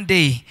then one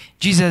day,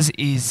 Jesus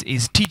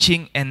is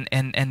teaching,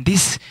 and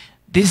this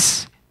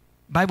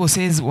Bible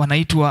says,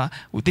 wanaitwa,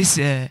 this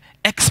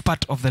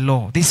expert of the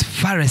law, this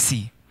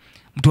Pharisee,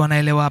 mtu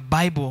anaelewa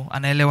Bible,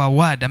 anaelewa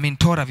word, I mean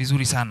Torah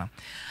vizuri sana,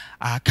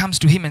 comes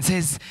to him and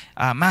says,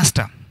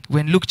 Master,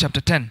 when Luke chapter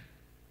 10,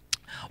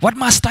 what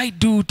must I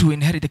do to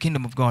inherit the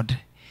kingdom of God?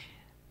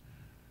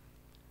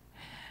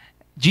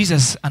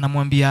 Jesus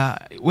anamwambia,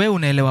 wewe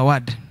unaelewa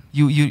word,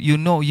 you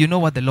know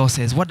what the law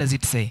says. What does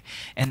it say?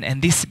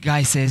 And this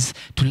guy says,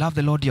 to love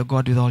the Lord your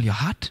God with all your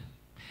heart,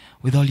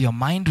 with all your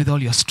mind, with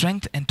all your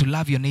strength, and to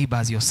love your neighbor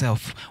as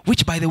yourself.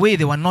 Which, by the way,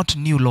 they were not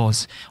new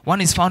laws.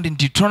 One is found in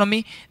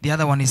Deuteronomy, the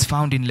other one is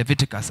found in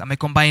Leviticus.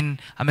 Amecombine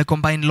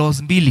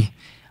laws mbili,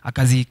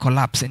 akazi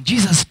collapse. And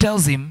Jesus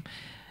tells him,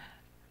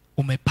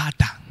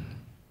 umepata.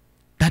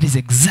 That is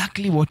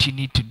exactly what you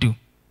need to do.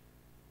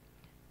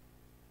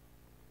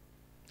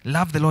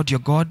 Love the Lord your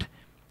God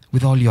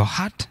with all your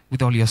heart,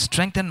 with all your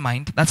strength and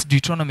mind. That's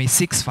Deuteronomy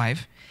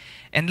 6:5.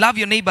 And love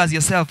your neighbor as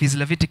yourself is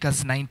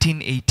Leviticus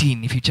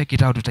 19:18. If you check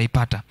it out,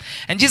 utaipata.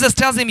 And Jesus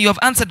tells him, you have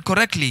answered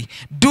correctly.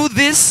 Do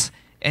this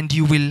and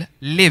you will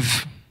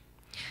live.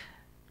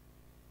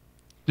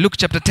 Luke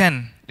chapter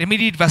 10. Let me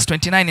read verse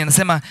 29.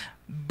 Inasema,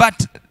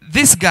 but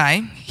this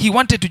guy, he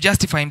wanted to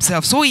justify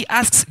himself. So he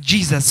asks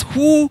Jesus,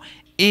 who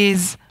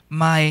is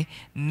my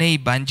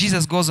neighbor? And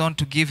Jesus goes on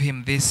to give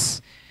him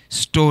this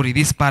story,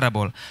 this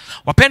parable.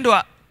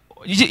 Wapendwa,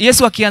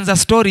 Yesu akianza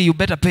story, you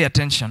better pay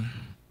attention.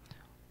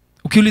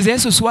 Ukiuliza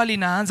Yesu swali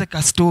na aanze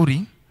ka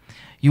story,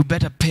 you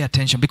better pay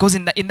attention. Because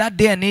in that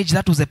day and age,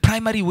 that was the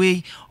primary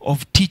way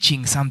of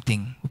teaching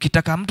something.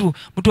 Ukitaka mtu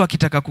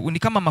akitaka, ni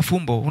kama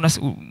mafumbo.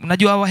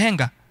 Unajua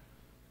wahenga?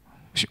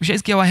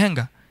 Ushaisikia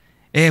wahenga?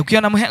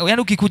 Ukiona mhenga,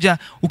 yani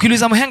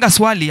ukiuliza mhenga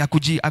swali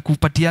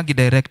akupatiagi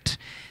direct.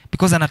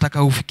 Because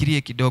anataka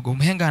ufikirie kidogo.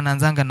 Mhenga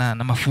anaanzanga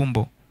na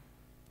mafumbo.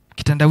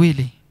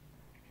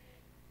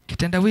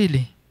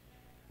 Kitendawili.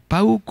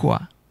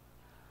 Paukwa.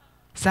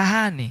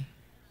 Sahani.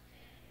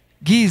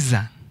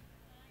 Giza.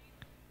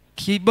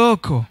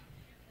 Kiboko.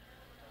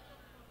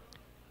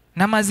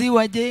 Na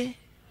maziwa je?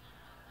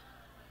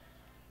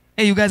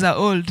 Hey, you guys are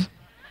old.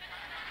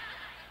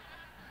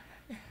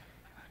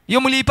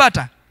 Yo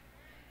muliipata?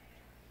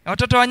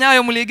 Watoto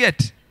wanyayo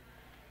muliget?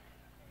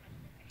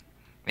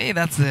 Hey,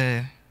 that's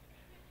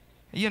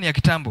hiyo ni ya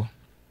kitambo.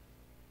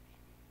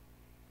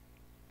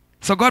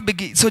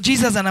 So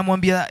Jesus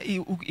anamwambia,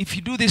 if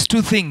you do these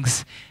two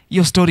things,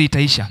 your story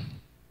itaisha.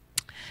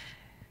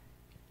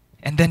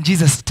 And then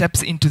Jesus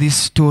steps into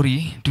this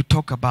story to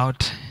talk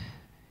about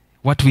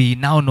what we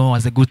now know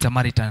as the Good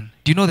Samaritan.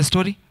 Do you know the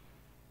story?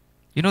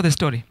 You know the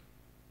story?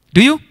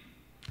 Do you?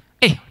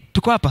 Hey,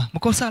 tuko hapa,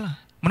 mko sala.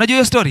 Mnajua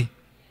hiyo story?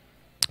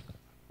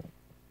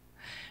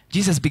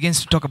 Jesus begins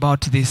to talk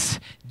about this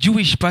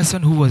Jewish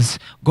person who was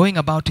going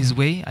about his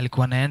way.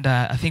 Alikuwa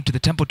anaenda, I think, to the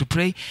temple to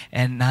pray.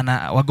 And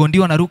wagondi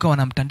wanaruka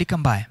wanamtandika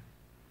mbaya.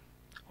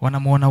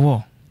 Wanamuona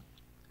wo.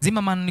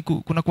 Zima man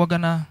kuna kuwaga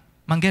na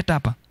mangeta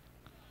hapa.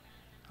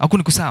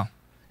 Hakuna kusawa.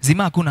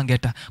 Zima hakuna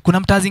ngeta. Kuna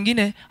mtaa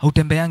zingine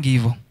hautembeangi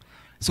hivyo.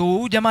 So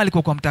huyu jamaa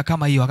alikuwa kwa mtaa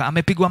kama hiyo,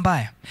 amepigwa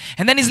mbaya.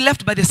 And then he's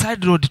left by the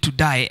side road to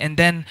die. And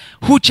then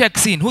who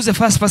checks in? Who's the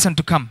first person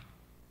to come?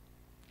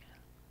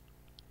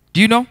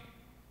 Do you know?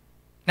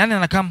 Nani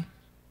anakam?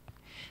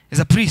 Is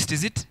a priest,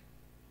 is it?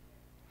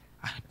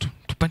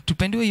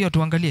 Tupendiwe hiyo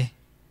tuangalie.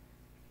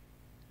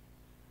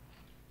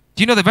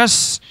 Do you know the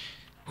verse?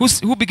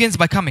 Who begins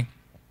by coming?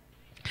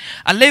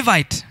 A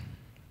Levite.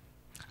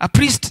 A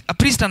priest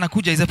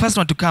anakuja is the first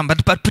one to come,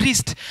 but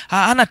priest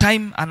hana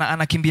time,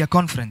 anakimbia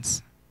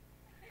conference.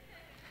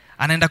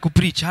 Anaenda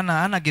kupreach,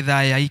 hana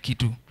gidhaa ya hii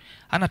kitu.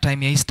 Hana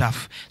time ya hii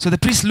stuff. So the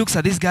priest looks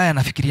at this guy,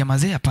 anafikiria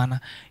mazee hapana.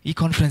 Hii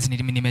conference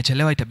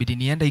nimechelewa, itabidi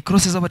nienda. He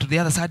crosses over to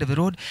the other side of the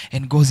road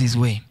and goes his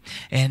way.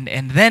 And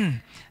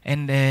then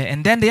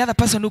the other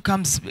person who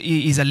comes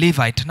is a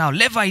Levite. Now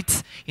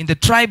Levites in the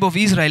tribe of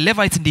Israel,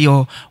 Levites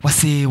ndio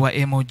wase wa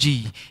MOG.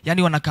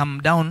 Yani wana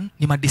come down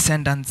ni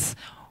descendants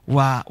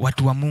wa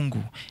watu wa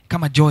Mungu.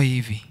 Kama Joy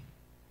hivi.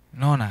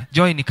 Unaona?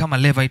 Joy ni kama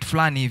Levite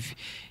fulani hivi.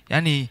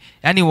 Yani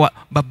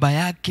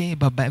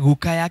baba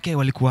huka yake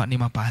walikuwa ni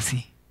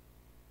mapasi.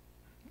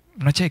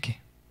 Unacheki?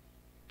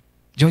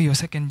 Joy, your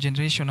second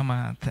generation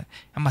ama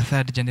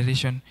third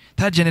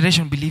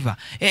generation believer.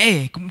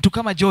 Mtu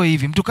kama Joy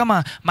hivi, mtu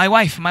kama my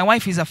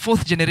wife is a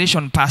fourth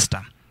generation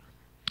pastor.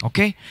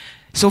 Okay?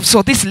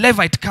 So this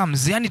Levite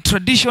comes, yani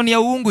tradition ya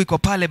uungu iko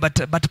pale,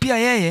 but pia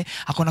yeye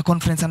akona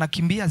conference,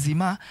 anakimbia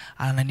zima,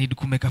 ana need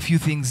to make a few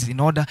things in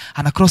order,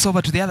 ana cross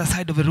over to the other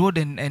side of the road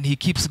and he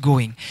keeps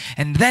going.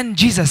 And then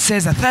Jesus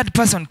says a third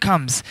person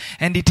comes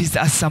and it is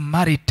a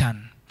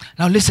Samaritan.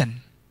 Now listen.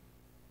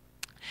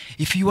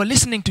 If you are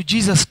listening to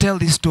Jesus tell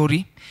this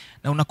story,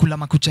 na unakula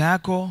makucha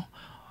yako,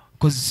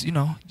 because you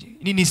know,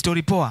 nini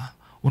story poa,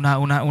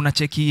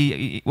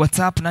 unacheki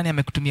WhatsApp, nani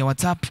amekutumia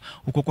WhatsApp,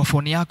 uko kwa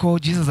phone yako,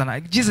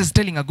 Jesus is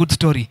telling a good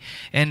story,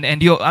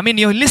 and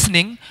you're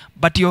listening,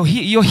 but you're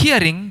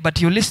hearing, but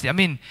you're listening. I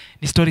mean,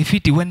 ni story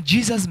fiti. When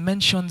Jesus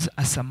mentions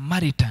a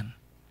Samaritan,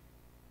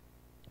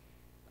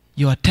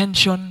 your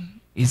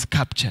attention is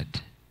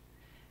captured.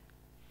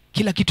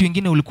 Kila kitu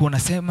ingine ulikuwa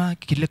unasema,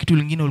 kila kitu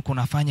ingine ulikuwa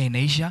unafanya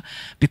inaisha,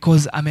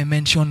 because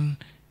ame-mention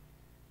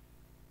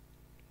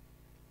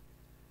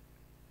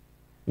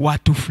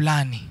watu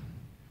fulani.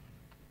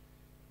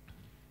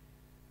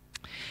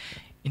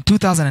 In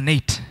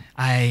 2008,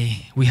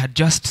 we had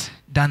just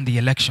done the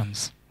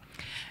elections,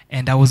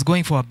 and I was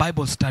going for a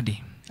Bible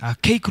study, a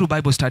K-Crew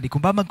Bible study.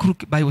 Kumbaba Crew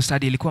Bible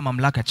study ilikuwa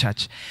Mamlaka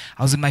Church.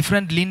 I was with my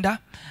friend Linda.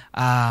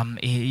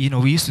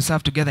 We used to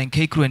serve together in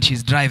K-Crew, and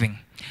she's driving.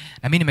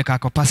 Na mimi nimekaa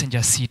kwa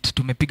passenger seat,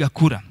 tumepiga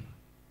kura.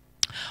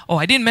 Oh,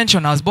 I didn't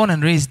mention I was born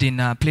and raised in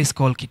a place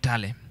called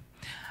Kitale.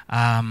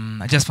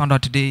 I just found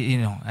out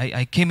today,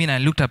 I came in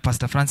and I looked at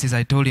Pastor Francis.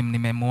 I told him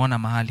nimemuona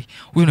mahali.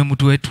 Huyu ni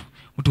mtu wetu,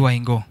 mtu wa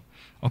Ingo.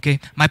 Okay,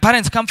 my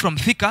parents come from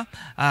Thika,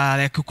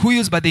 they're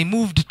Kikuyus, but they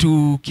moved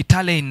to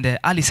Kitale in the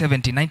early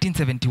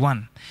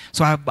 1971.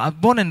 So I'm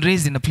born and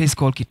raised in a place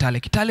called Kitale.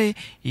 Kitale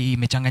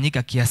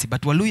imechanganyika kiasi,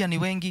 but Waluya ni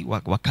wengi,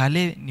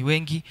 Wakale ni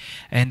wengi,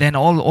 and then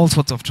all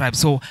sorts of tribes.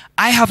 So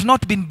I have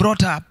not been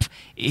brought up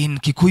in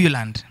Kikuyu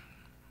land.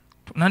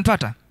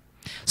 Unanipata?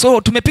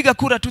 So tumepiga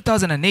kura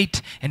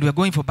 2008, and we're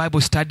going for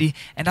Bible study.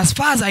 And as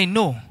far as I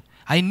know,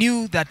 I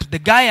knew that the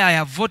guy I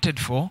have voted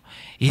for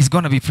is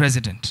going to be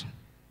president.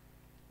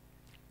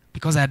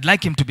 Because I'd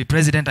like him to be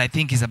president. I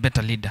think he's a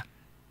better leader.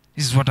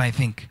 This is what I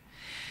think.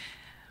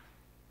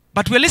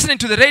 But we're listening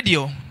to the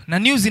radio, na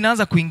news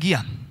inaanza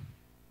kuingia.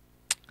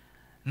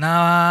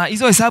 Na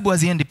hizo hesabu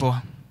haziendi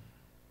poa.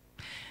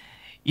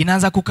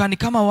 Inaanza kukani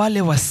kama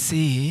wale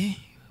wasee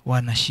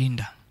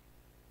wanashinda.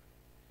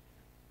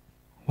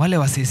 Wale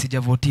wasee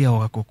sijavotia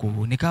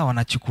wako nikawa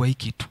wanachukua hii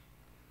kitu.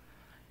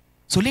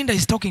 So Linda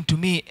is talking to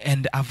me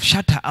and I've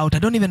shut her out. I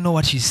don't even know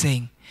what she's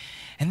saying.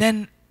 And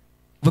then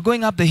we're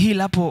going up the hill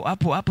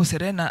hapo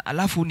Serena,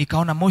 alafu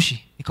nikaona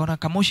moshi. Nikaona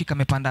kamoshi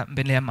kamepanda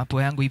mbele ya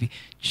mapo yangu hivi.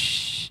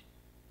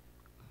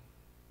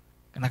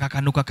 Na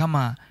kakanuka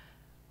kama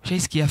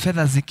ushaisikia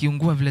fedha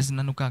zikiungua vile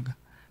zinanukaga.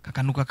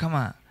 Kakanuka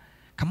kama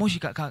kamoshi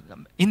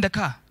in the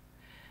car.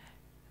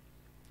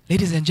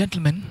 Ladies and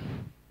gentlemen,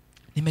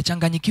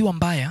 nimechanganyikiwa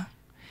mbaya.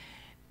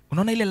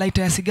 Unaona ile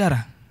lighter ya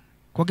sigara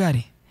kwa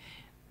gari?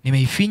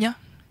 Nimeifinya,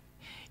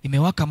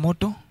 imewaka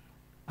moto.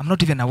 I'm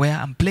not even aware.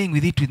 I'm playing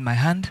with it with my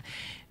hand.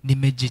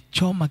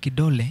 Nimejichoma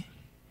kidole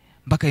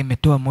mpaka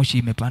imetoa moshi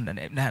imepanda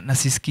na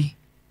siski.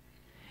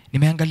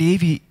 Nimeangalia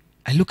hivi,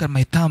 I look at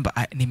my thumb,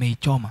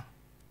 nimeichoma.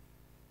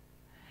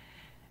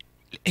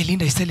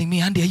 Linda is telling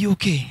me, Andy, are you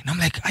okay? And I'm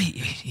like,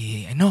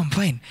 I know I'm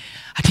fine.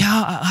 Ati,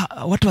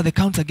 what were the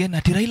counts again?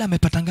 Ati Raila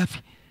amepata ngapi?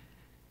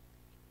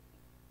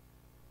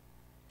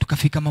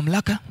 Tukafika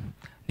mamlaka,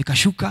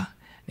 nikashuka.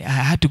 I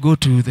had to go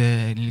to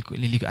and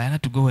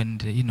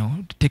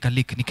take a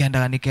leak.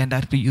 Nikaenda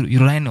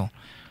urino.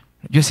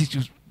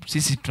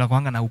 Sisi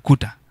tunakuanga na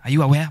ukuta. Are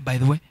you aware, by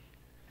the way?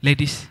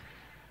 Ladies,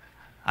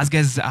 as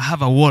guys, I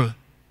have a wall.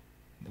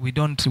 We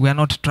are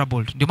not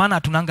troubled. Ndio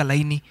maana tunanga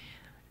laini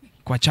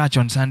kwa church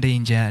on Sunday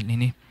nje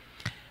nini.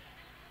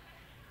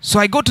 So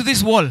I go to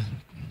this wall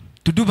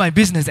to do my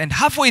business, and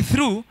halfway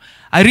through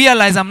I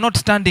realize I'm not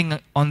standing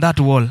on that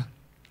wall.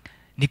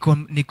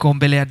 Niko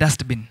mbele ya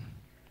dustbin.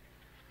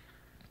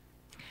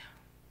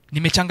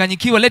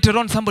 Nimechanganyikiwa. Later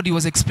on somebody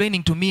was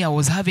explaining to me I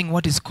was having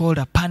what is called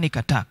a panic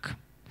attack.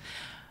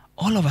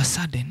 All of a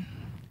sudden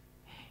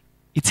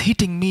it's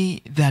hitting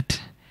me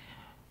that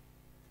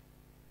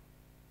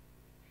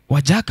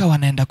wajaka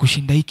wanaenda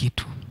kushinda hii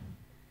kitu.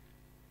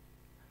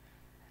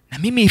 Na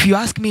mimi, if you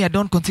ask me, I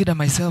don't consider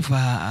myself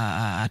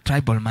a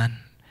tribal man.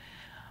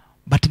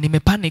 But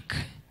nimepanic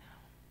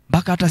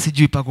mpaka hata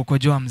sijui pa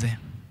kukojoa mzee.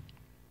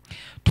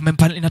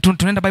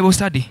 Tunaenda Bible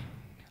study.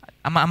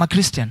 I'm a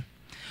Christian.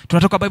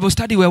 Tunatoka Bible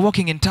study, we're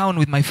walking in town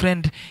with my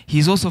friend.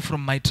 He's also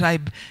from my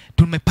tribe.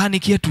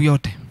 Tumepanic yetu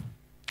yote.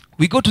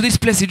 We go to this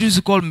place, it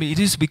used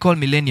to be called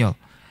Millennial.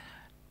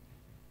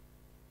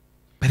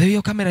 By the way,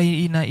 your camera,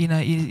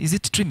 is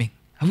it streaming?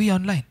 Are we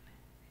online?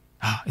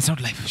 It's not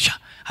live. Sure,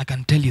 I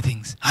can tell you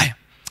things. Hi.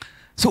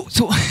 So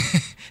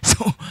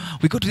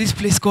we go to this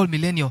place called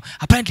Millennial.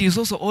 Apparently it's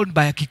also owned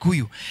by a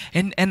Kikuyu.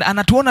 And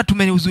anatuona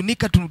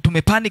tumehuzunika,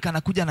 tumepanic,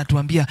 anakuja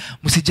anatuambia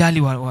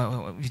msijali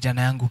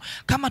vijana yangu.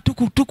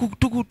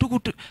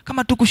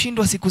 Kama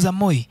tukushindwa siku za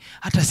Moi,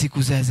 hata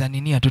siku za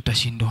nini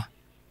hatutashindwa.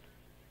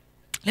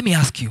 Let me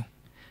ask you.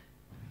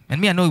 And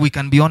me, I know we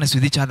can be honest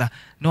with each other.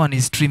 No one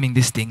is streaming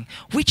this thing.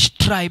 Which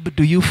tribe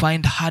do you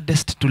find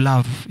hardest to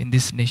love in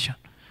this nation?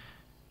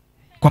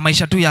 Kwa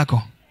maisha tu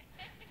yako.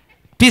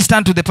 Please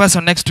turn to the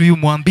person next to you,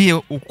 mwambie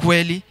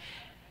ukweli.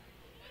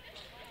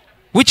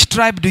 Which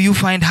tribe do you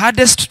find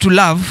hardest to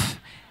love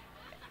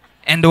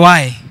and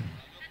why?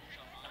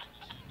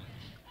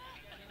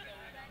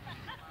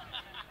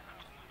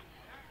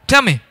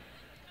 Tell me.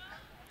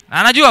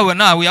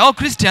 Anajua we are all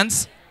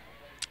Christians.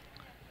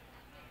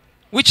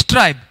 Which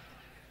tribe?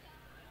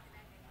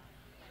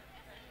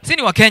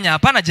 Sini wa Kenya,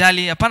 hapana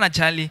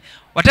jali.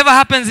 Whatever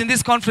happens in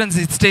this conference,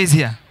 it stays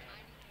here.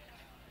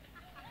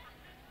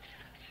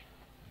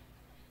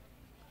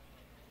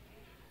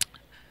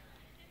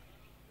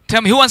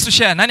 Tell me, who wants to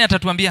share? Nani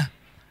atatuambia?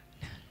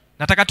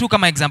 Nataka tu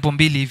kama example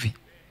mbili hivi.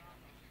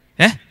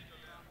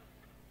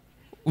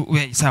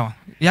 Sawa.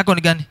 Yako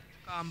ni gani?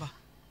 Mkamba.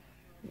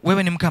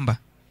 Wewe ni Mkamba?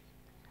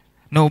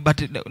 No,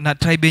 but na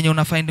tribe yenye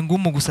una find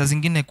ngumu saa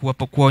zingine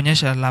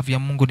kuonyesha love ya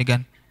Mungu ni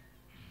gani?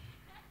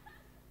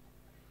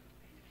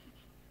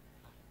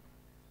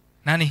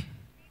 Nani?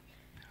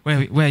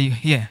 Where are you?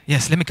 Here.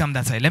 Yes, let me come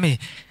that side.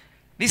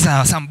 These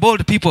are some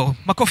bold people.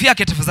 Makofi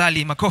yake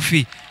tafadhali,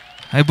 makofi.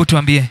 Hebu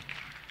tuambie.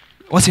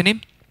 What's your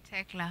name?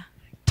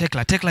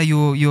 Tekla,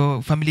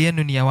 your family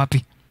yenu ni ya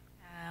wapi?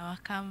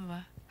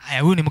 Wakamba.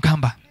 Haya, huyu ni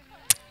Mkamba.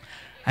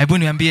 Hebu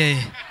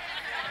niambie.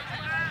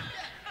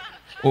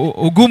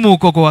 Ugumu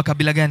uko kwa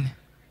kabila gani?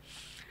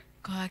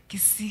 Kwa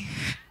Wakisii.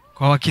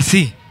 Kwa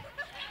Wakisii.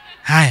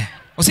 Haya.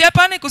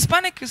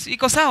 Usipanic,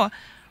 iko sawa.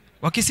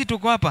 Wakisi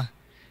tuko hapa.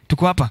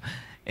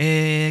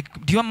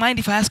 Do you mind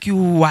if I ask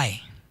you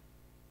why?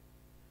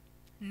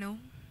 No.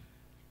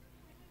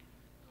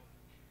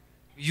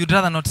 You'd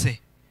rather not say.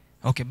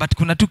 Okay, but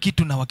kuna tu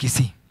kitu na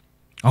Wakisi.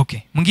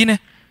 Okay. Mwingine?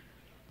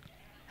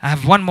 I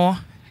have one more.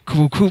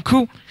 Cool.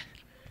 My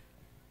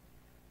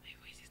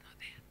voice is not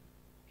there.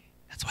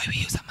 That's why we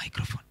use a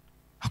microphone.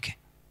 Okay.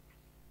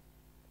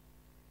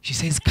 She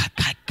says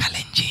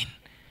Kalenjin.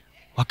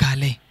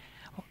 Wakale.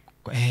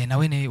 Na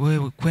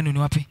wewe kwenu ni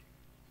wapi?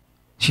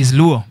 She's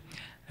Luo.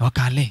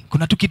 Wakale.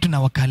 Kuna tu kitu na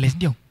Wakale,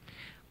 ndio?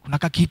 Kuna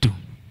kitu.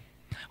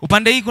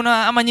 Upande hii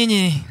kuna ama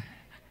nyinyi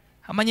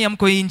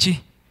hamko hii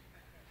nchi?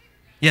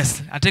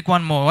 Yes, I take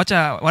one more.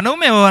 Wacha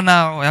wanaume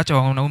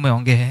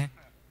ongee.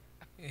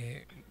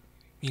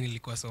 Mimi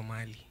nilikuwa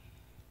Somali.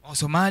 Oh,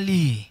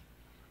 Somali.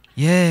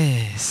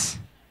 Yes.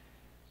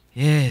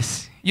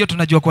 Hiyo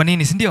tunajua kwa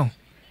nini, si ndio?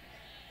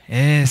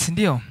 Yes,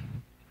 ndio.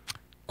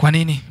 Kwa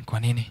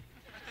nini?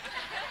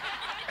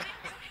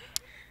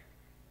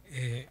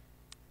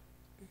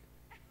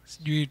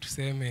 Sijui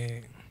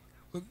tuseme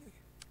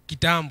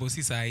kitambo,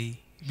 si sahi.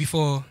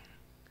 Before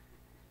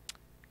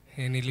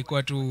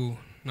nilikuwa tu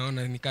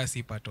naona nikaa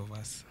si part of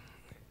us.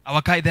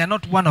 Awakai, they are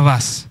not one of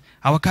us.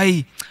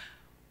 Awakai,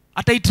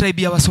 hata hii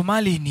tribe ya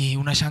Wasomali ni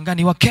unashangaa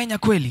ni wa Kenya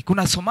kweli.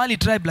 Kuna Somali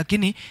tribe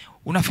lakini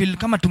unafeel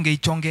kama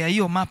tungeichongea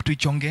hiyo map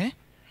tuichongee.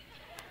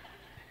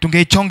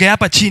 Tungeichongea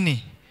hapa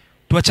chini.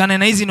 Tuachane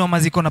na hizi noma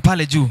ziko na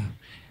pale juu.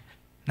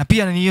 Na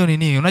pia ni hiyo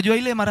nini? Unajua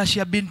ile marashi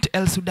ya bint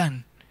El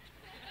Sudan?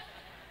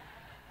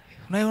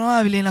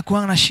 Unaona vile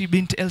inakuwa na shi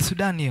bint El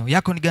Sudan hiyo.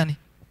 Yako ni gani?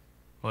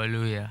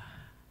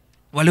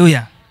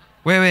 Waluya.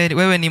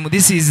 Wewe ni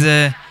this is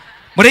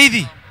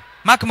Mureithi.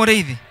 Mark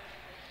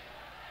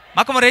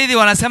Mureithi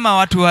wanasema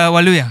watu wa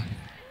Waluya.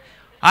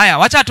 Haya,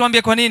 wacha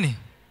tuambie kwa nini.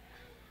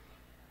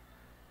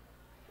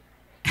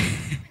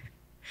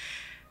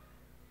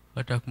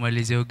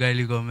 Watakumalizia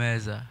ugali kwa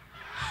meza.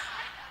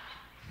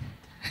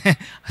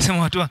 Asema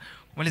watu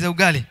kumaliza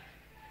ugali.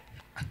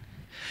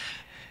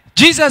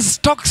 Jesus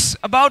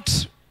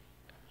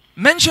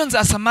mentions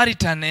a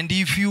Samaritan, and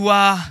if you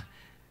are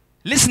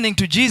listening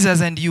to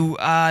Jesus and you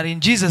are in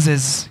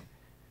Jesus's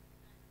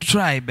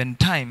tribe and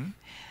time,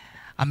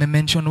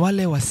 mention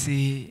wale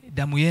wasi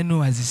damu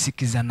yenu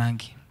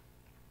hazisikizanangi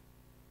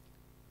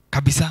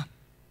kabisa.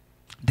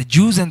 The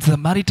Jews and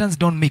Samaritans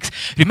don't mix.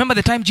 Remember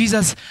the time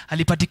Jesus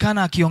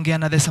alipatikana akiongea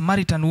na the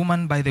Samaritan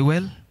woman by the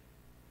well?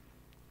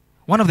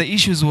 One of the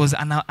issues was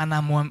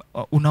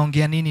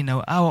unaongea nini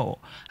na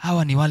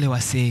hawa ni wale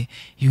wase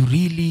you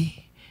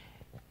really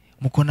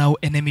mko na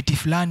enmity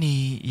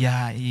fulani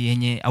ya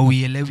yenye au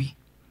ielewi.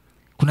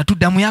 Kuna tu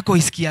damu yako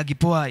isikia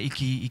gipoa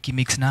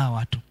ikimix na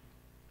watu.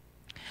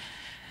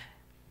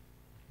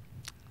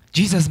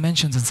 Jesus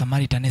mentions a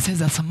Samaritan. He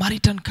says a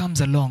Samaritan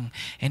comes along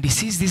and he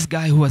sees this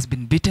guy who has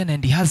been bitten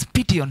and he has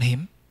pity on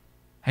him.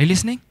 Are you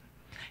listening?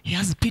 He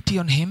has pity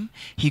on him.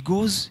 He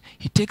goes,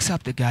 he takes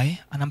up the guy,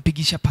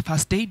 anampigisha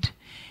first aid.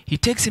 He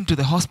takes him to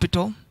the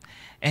hospital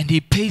and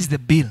he pays the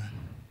bill.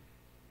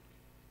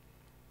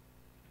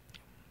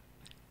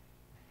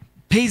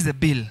 Pays the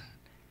bill.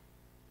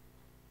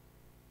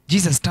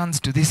 Jesus turns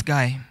to this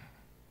guy.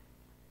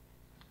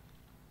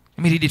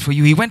 Let me read it for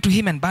you. He went to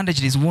him and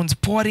bandaged his wounds,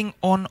 pouring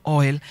on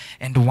oil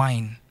and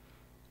wine.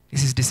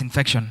 This is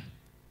disinfection.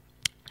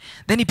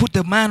 Then he put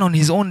the man on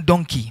his own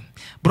donkey,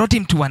 brought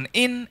him to an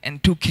inn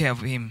and took care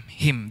of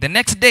him. The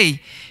next day,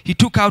 he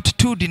took out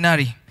 2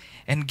 denarii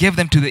and gave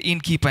them to the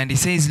innkeeper. And he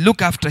says,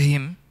 look after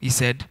him, he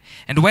said,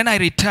 and when I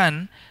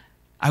return,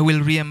 I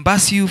will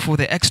reimburse you for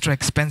the extra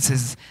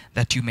expenses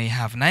that you may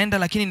have. Naenda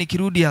lakini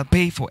nikirudi, I'll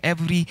pay for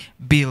every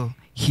bill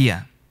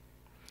here.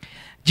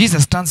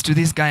 Jesus turns to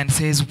this guy and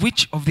says,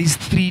 which of these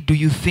 3 do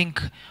you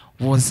think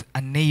was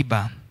a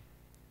neighbor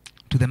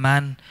to the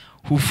man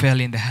who fell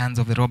in the hands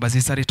of the robbers?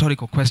 It's a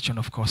rhetorical question,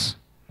 of course.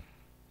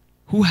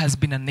 Who has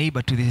been a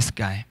neighbor to this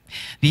guy?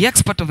 The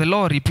expert of the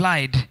law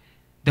replied,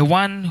 the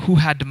one who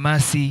had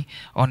mercy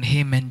on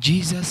him. And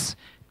Jesus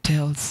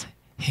tells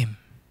him,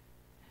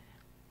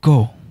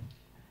 go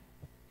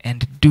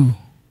and do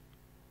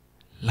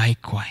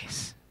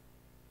likewise.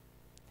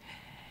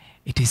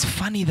 It is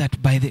funny that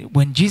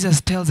when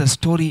Jesus tells a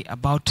story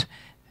about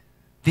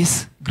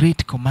this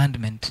great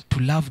commandment to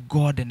love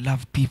God and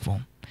love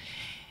people,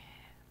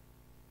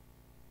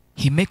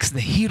 he makes the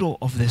hero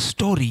of the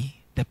story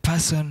the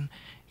person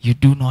you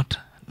do not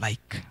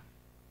like.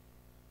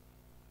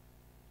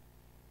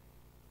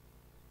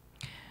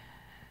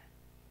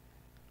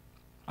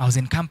 I was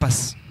in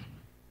campus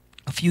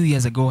a few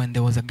years ago and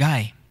there was a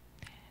guy,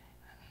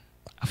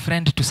 a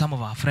friend to some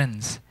of our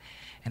friends,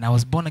 and I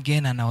was born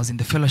again and I was in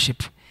the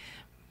fellowship.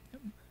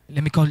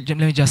 Let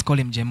me just call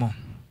him Jemo.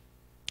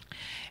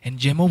 And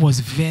Jemo was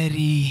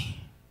very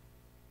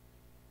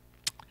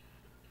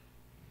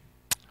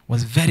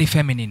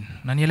feminine.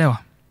 Unanielewa?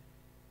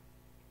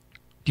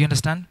 Do you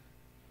understand?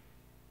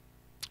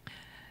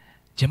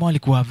 Jemo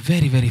alikuwa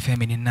very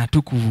feminine na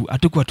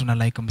hatukuwa tuna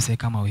like msee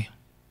kama huyo.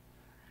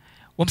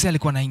 Msee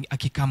alikuwa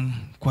akikam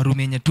kwa room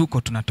yenye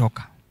tuko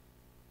tunatoka.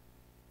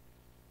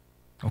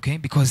 Okay?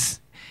 Because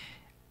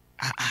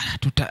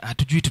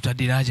hatujui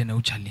tutadiraje na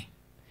uchali.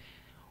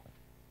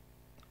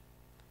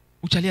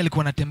 Uchali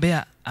alikuwa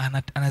anatembea,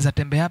 anaweza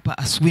tembea hapa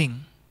a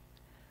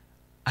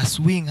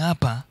swing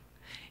hapa.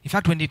 In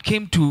fact, when it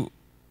came to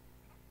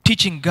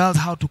teaching girls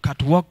how to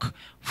catwalk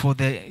for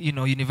the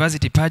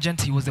university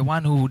pageant, he was the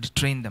one who would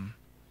train them.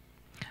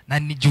 Na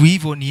ni juu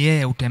hivyo ni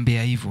yeye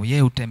utembea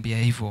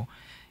hivyo,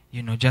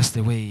 just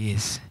the way he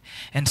is.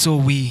 And so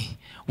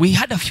we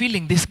had a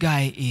feeling this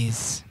guy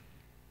is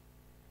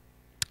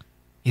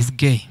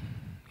gay.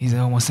 He's a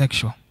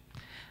homosexual.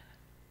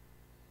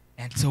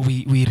 And so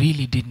we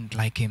really didn't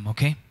like him,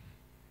 okay?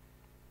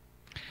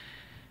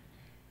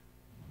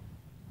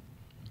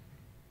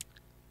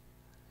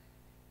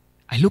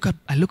 I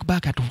look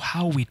back at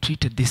how we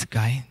treated this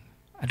guy.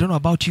 I don't know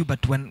about you,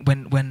 but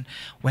when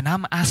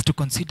I'm asked to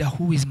consider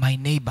who is my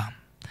neighbor,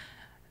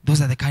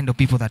 those are the kind of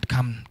people that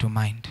come to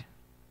mind.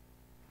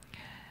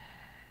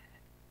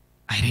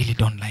 I really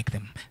don't like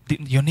them.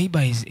 Your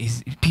neighbor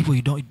is people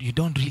you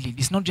don't really.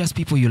 It's not just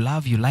people you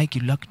love, you like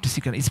to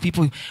see. It's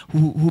people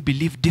who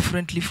believe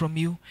differently from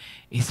you.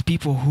 It's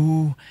people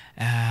who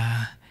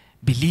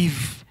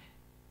believe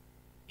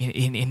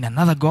in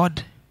another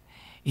God.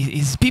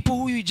 It's people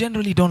who you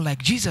generally don't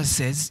like. Jesus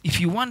says,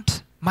 if you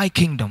want my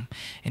kingdom,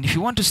 and if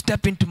you want to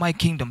step into my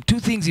kingdom, 2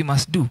 things you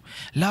must do: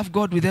 love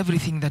God with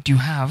everything that you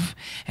have,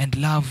 and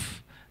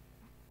love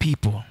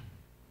people.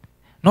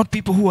 Not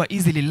people who are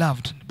easily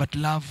loved, but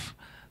love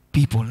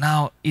people.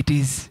 Now, it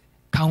is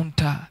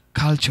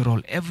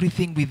counter-cultural.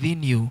 Everything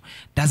within you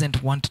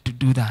doesn't want to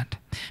do that.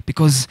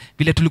 Because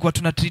vile tulikuwa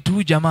tunatreat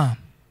huyu jamaa,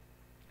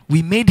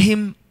 we made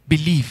him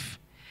believe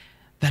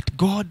that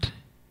God,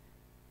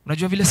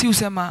 unajua vile si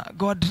usema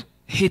God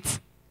hates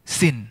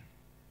sin.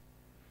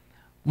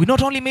 We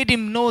not only made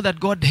him know that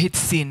God hates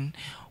sin,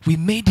 we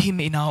made him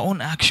in our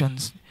own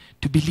actions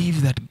to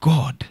believe that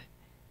God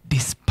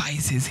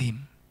despises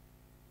him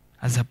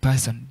as a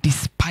person.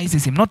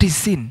 Despises him, not his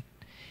sin.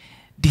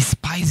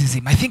 Despises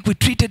him. I think we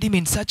treated him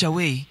in such a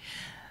way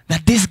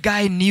that this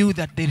guy knew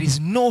that there is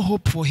no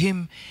hope for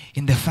him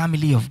in the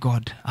family of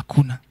God.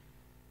 Hakuna.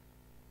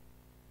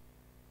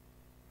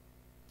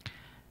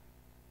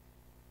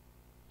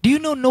 Do you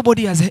know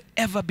nobody has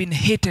ever been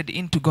hated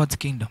into God's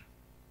kingdom?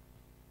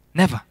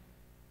 Never.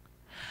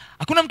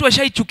 Hakuna mtu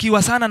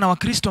ashaichukiwa sana na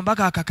Wakristo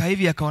mpaka akakaa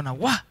hivi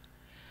akaona,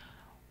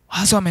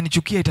 hasa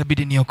wamenichukia,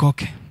 itabidi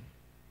niokoke.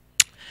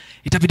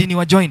 Itabidi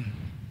niwajoin.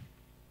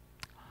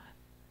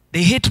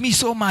 They hate me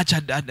so much.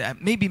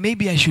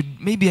 Maybe I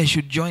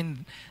should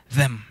join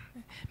them.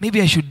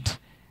 Maybe I should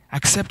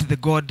accept the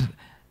God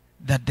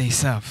that they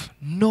serve.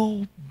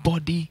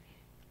 Nobody.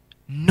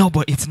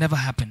 It's never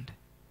happened.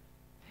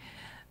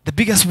 The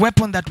biggest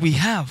weapon that we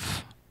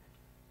have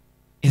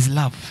is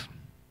love.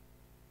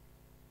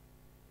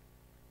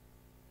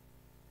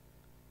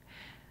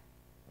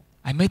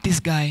 I met this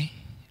guy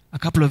a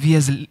couple of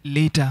years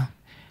later.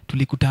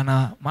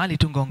 Tulikutana mahali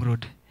tu Ngong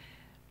Road.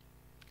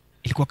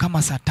 Ilikuwa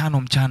kama saa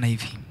 5 mchana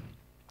hivi.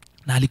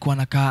 Na alikuwa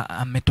anakaa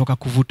ametoka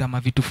kuvuta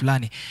mavitu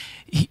fulani.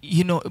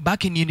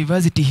 Back in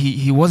university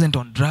he wasn't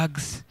on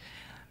drugs.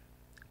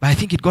 But I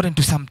think it got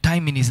into some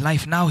time in his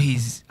life. Now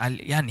he's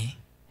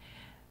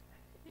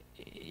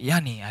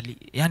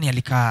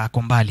alikaa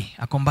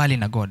akombali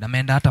na God.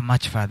 Ameenda hata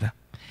much further.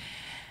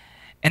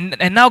 And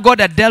now God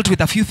had dealt with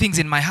a few things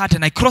in my heart,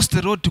 and I crossed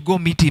the road to go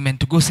meet him and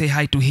to go say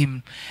hi to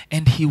him,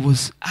 and he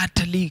was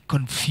utterly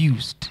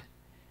confused.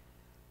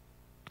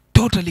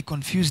 Totally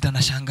confused.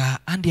 Anashanga,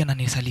 Andy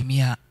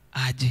ananisalimia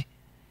aje?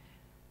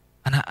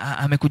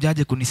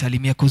 Amekujaje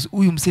kunisalimia? Because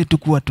huyu msee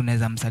tukuwa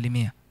tunaweza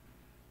msalimia.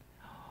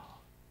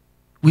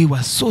 We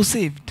were so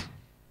saved.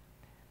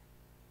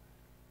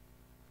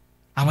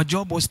 Our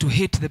job was to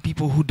hate the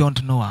people who don't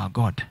know our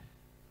God.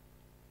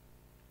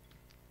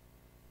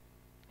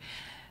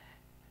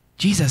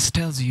 Jesus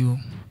tells you,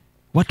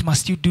 what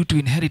must you do to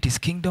inherit his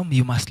kingdom?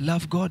 You must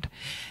love God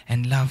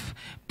and love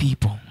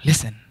people.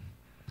 Listen,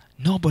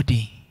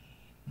 nobody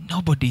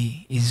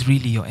is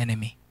really your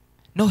enemy.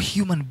 No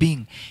human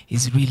being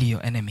is really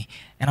your enemy.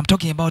 And I'm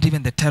talking about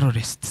even the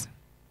terrorists.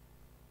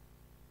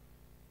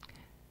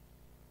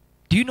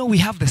 Do you know we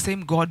have the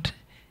same God?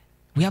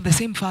 We have the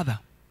same Father.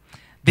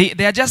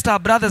 They are just our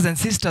brothers and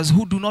sisters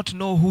who do not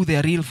know who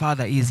their real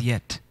Father is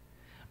yet.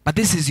 But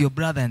this is your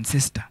brother and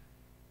sister.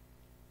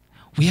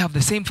 We have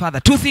the same Father.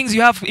 2 things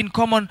you have in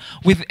common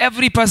with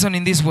every person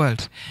in this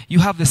world. You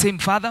have the same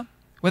Father.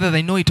 Whether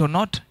they know it or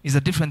not is a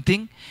different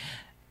thing.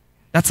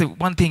 That's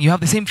one thing. You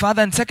have the same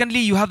Father. And secondly,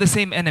 you have the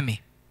same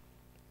enemy.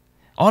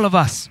 All of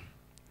us.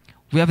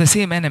 We have the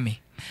same enemy.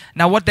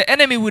 Now what the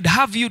enemy would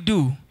have you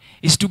do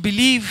is to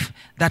believe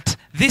that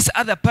this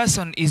other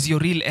person is your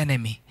real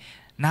enemy.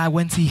 Now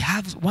once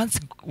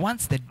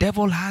the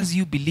devil has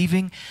you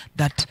believing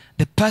that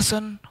the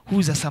person who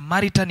is a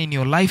Samaritan in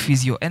your life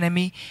is your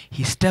enemy,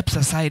 he steps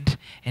aside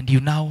and you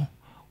now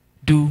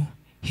do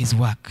his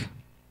work.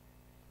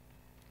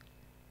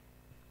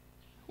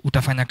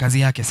 Utafanya kazi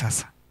yake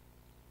sasa.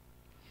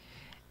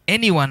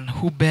 Anyone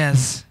who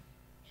bears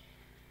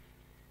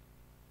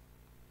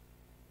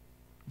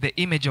the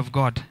image of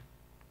God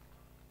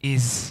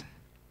is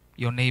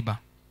your neighbor.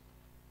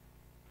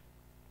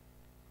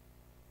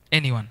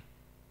 Anyone.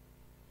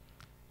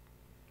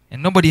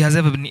 And nobody has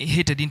ever been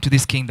hated into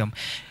this kingdom.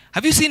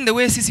 Have you seen the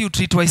way sisi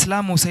treat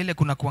Waislamu saa ile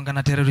kuna kuanga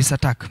na terrorist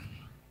attack?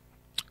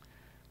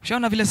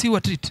 Ushaona vile si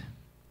wa treat?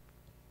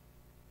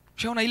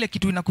 Ushaona ile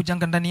kitu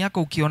inakujanga ndani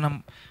yako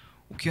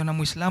ukiona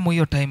Muislamu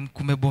hiyo time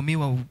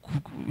kumebomiwa,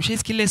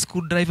 ushaisikia ile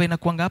screwdriver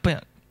inakuanga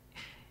hapa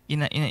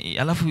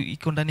alafu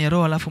iko ndani ya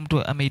roho, alafu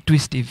mtu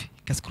ameitwist hivi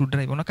ka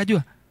screwdriver,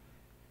 unakajua?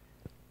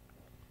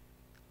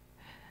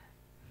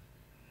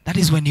 That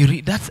is when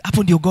you that's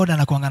hapo ndio God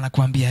anakuanga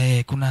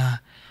anakuambia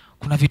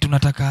kuna vitu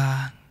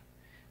nataka,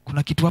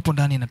 kuna kitu hapo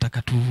ndani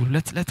nataka tu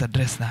let's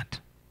address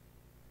that.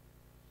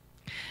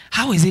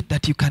 How is it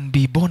that you can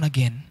be born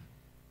again,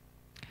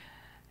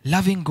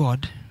 loving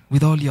God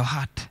with all your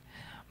heart,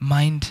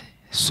 mind,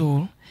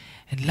 soul,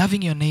 and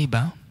loving your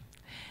neighbor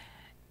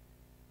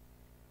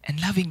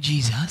and loving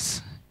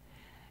Jesus,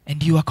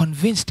 and you are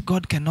convinced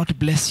God cannot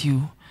bless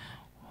you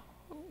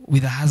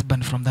with a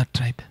husband from that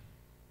tribe?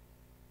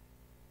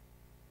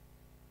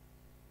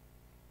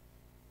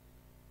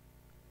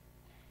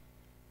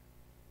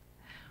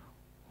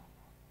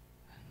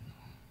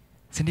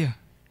 Sindio?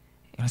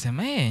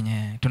 Unasema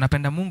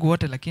tunapenda Mungu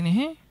wote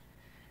lakini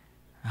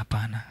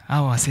hapana.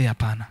 Hao wase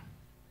hapana.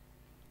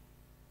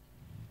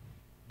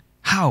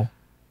 How?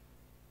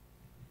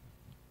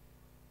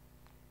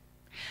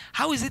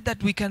 How is it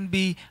that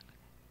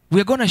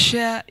we're going to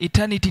share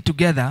eternity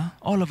together,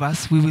 all of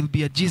us, we will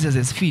be at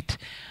Jesus' feet,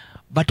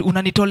 but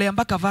unanitolea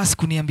mpaka verse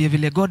kuniambia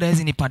vile God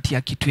hawezi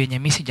nipatia kitu yenye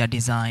mimi sija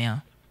desire?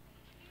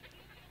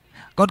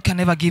 God can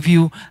never give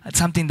you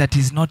something that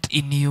is not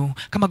in you.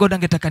 Kama God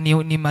angetaka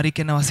ni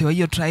marike na wase wa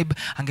hiyo tribe,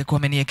 angekuwa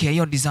ameniwekea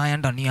hiyo desire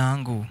ndani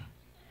yangu.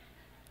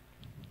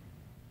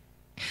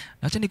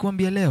 Acha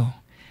nikuambie leo,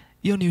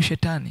 hiyo ni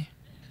ushetani.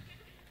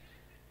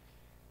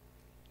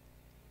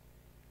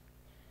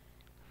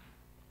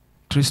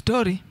 True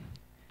story.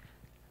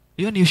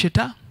 Hiyo ni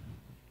ushetani.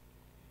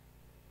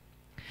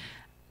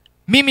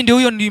 Mimi ndio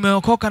huyo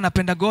nimeokoka,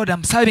 napenda God,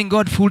 I'm serving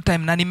God full time,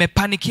 na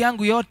nimepanic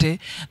yangu yote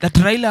that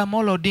Raila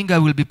Amolo Odinga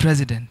will be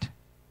president.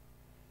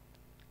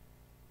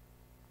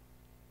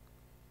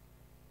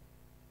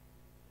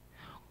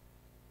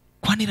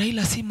 Kwani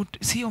Raila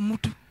sio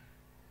mtu?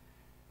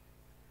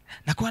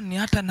 Na kwani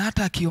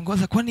hata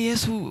akiongoza, kwani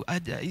Yesu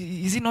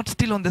is he not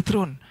still on the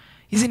throne?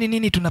 Hizi ni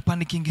nini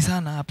tunapanikingi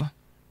sana hapa?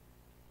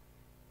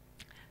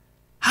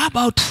 How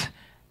about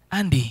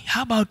Andy?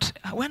 How about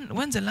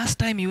when's the last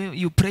time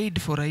you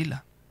prayed for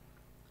Raila?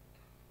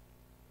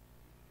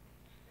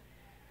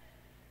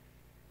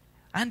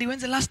 Andy,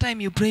 when's the last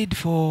time you prayed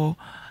for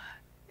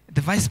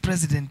the Vice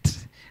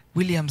President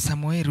William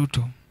Samoei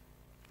Ruto?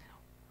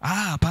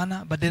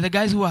 Hapana, but they're the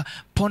guys who are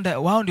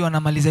wao ndio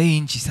wanamaliza hii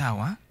nchi,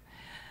 sawa?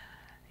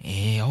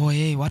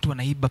 Watu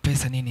wanaiba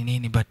pesa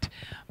nini,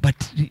 but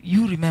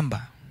you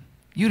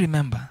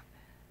remember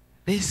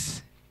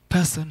this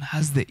person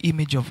has the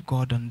image of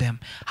God on them.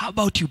 How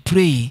about you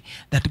pray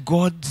that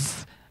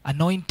God's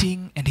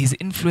anointing and his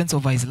influence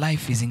over his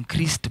life is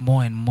increased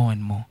more and more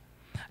and more?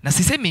 Na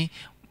sisemi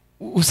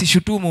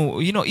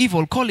usishutumu,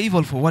 evil, call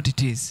evil for what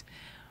it is.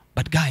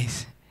 But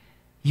guys,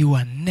 you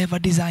are never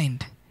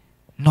designed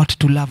not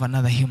to love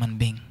another human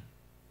being.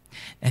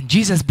 And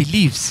Jesus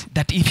believes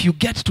that if you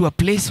get to a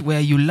place where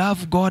you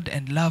love God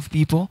and love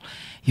people,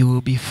 you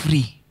will be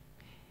free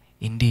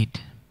indeed.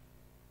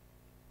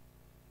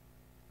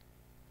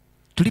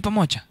 Tulipa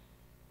moja.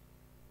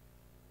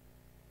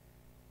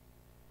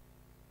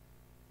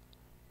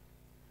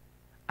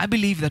 I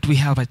believe that we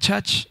have a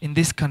church in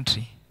this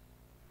country,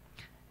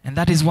 and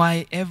that is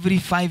why every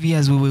 5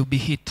 years we will be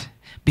hit,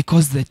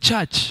 because the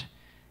church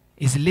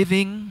is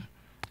living,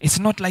 it's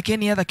not like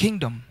any other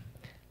kingdom.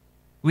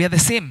 We are the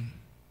same.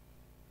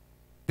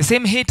 The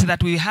same hate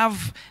that we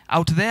have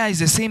out there is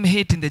the same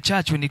hate in the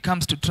church when it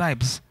comes to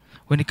tribes,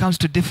 when it comes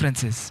to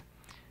differences.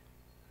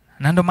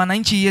 Na ndo maana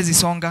nchi iwezi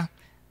songa.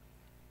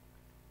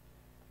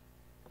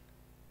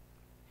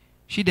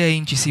 Shida ya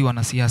nchi si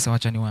wanasiasa,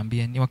 wacha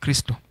niwaambie, ni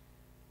Wakristo.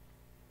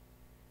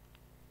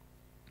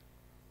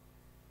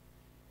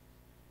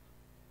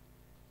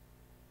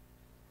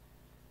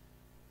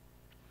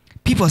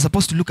 People are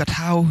supposed to look at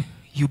how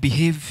you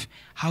behave,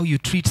 how you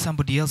treat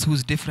somebody else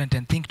who's different,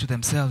 and think to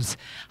themselves,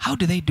 how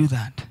do they do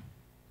that?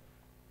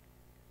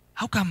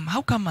 How come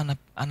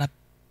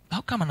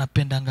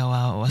anapendanga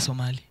wa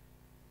Somali?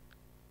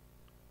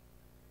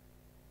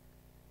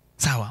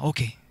 Sawa,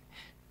 okay.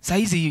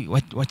 Saizi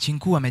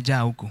wachinku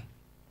wamejaa huku.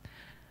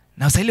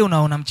 Na sasa ile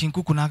unaona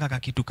mchinku kuna haka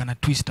kitu kana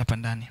twist hapa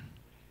ndani.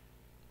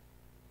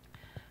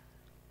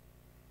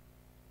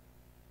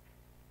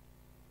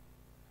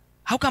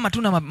 How come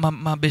hatuna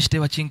mabeshte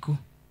wa chinku?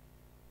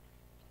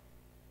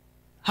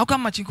 How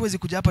come machinku wezi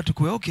kuja hapa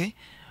tukue, okay,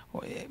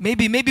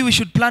 maybe we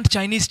should plant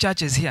Chinese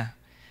churches here,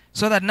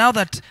 so that now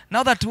that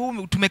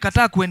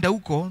tumekataa kuenda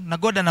huko na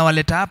God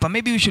anawaleta hapa,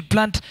 maybe we should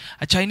plant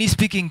a Chinese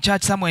speaking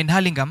church somewhere in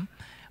Hurlingham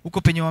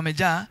huko penye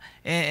wamejaa,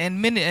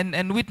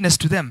 and witness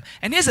to them.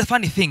 And here's a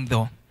funny thing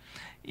though,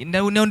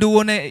 ndio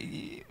uone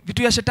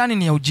vitu ya shetani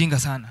ni ya ujinga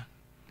sana.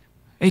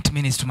 8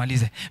 minutes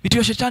tumalize. Vitu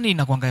ya shetani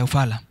inakuanga ya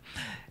ufala.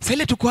 Sasa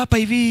ile tuko hapa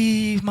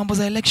hivi mambo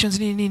za elections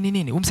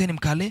nini. Umse ni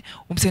Mkale,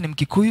 umse ni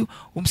Mkikuyu,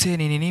 umse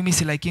ni nini, mimi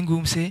si like ingu,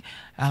 umse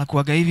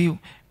anakuaga hivi,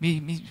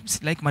 mi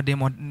like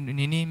mademo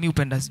nini, mi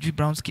upenda sijui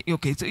brown skin.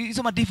 Okay, so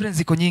hizo ma difference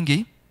ziko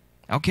nyingi.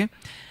 Okay?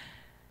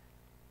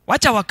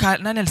 Wacha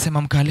nani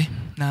alisema Mkale?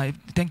 Na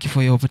thank you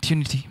for your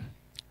opportunity.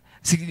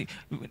 See,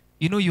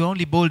 you know, you're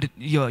only bold,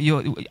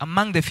 you're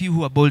among the few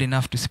who are bold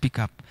enough to speak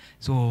up.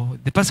 So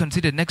the person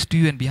seated next to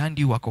you and behind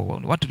you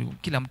wako watu,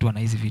 kila mtu ana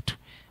hizi vitu.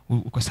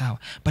 Uko sawa.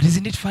 But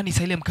isn't it funny,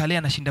 Saile Mkale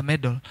anashinda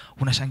medal,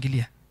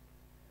 unashangilia?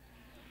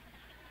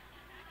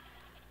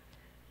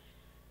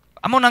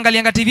 Ama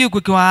unaangalianga TV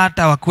ukiwa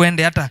hata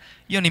wakwende, hata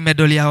hiyo ni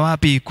medal ya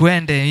wapi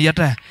kwende,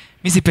 hata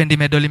mimi sipendi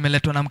medal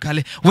imeletwa na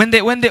Mkale.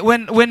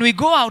 When we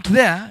go out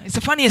there, it's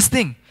the funniest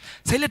thing.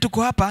 Saile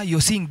tuko hapa,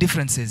 you're seeing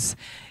differences.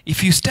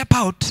 If you step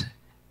out,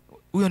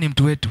 huyo ni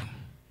mtu wetu.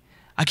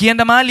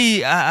 Akienda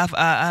mahali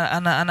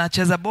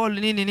anacheza ball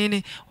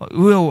nini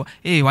huyo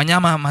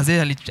Wanyama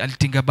mazee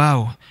alitinga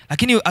bao,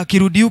 lakini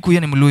akirudi huku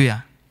yeye ni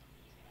Mluya.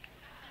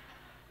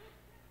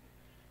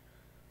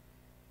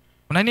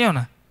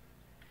 Unaniona?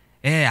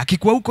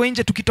 Akikuwa huko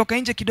nje, tukitoka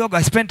nje kidogo,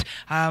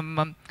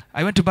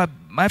 I went to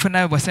my friend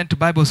and I were sent to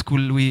Bible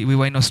school. We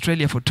were in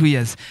Australia for 2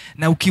 years.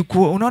 Na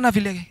unaona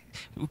vile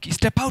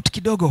step out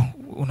kidogo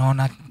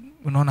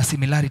unaona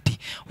similarity.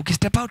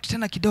 Ukistep out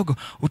tena kidogo,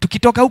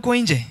 tukitoka huko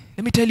nje,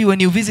 let me tell you,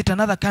 when you visit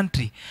another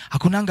country,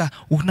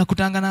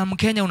 unakutanga na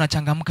Mkenya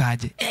unachangamka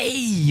aje.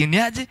 Ni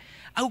aje?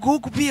 Au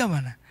huku pia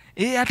bana.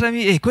 Hata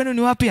mimi kwenu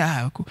ni wapi?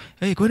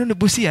 Kwenu ni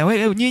Busia.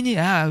 Nyinyi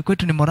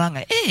kwetu ni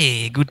Murang'a.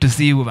 Good to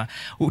see you bana.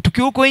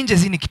 Tukiwa huko nje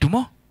si ni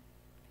kitumo?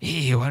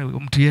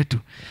 Mtu yetu.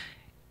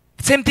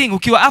 Same thing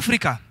ukiwa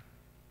Africa.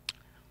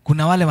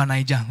 Kuna wale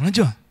wanaija.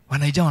 Unajua?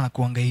 Wanaija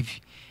wanakuanga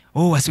hivi.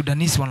 Wa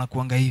Sudanese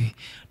wanakuanga hivi.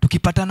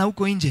 Tukipatana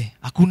huko nje,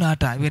 hakuna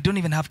hata, we don't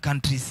even have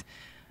countries.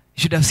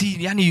 You should have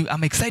seen, yani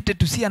I'm excited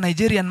to see a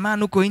Nigerian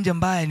man huko nje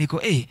mbaya,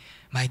 niko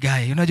my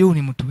guy, unajua huyu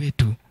ni mtu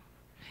wetu.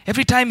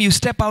 Every time you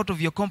step out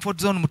of your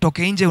comfort zone,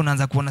 mtoke nje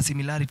unaanza kuona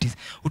similarities.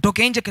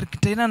 Utoke nje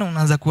tena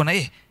unaanza kuona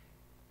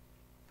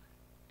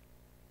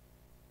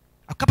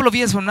a couple of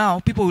years from now,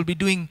 people will be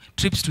doing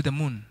trips to the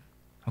moon.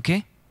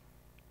 Okay?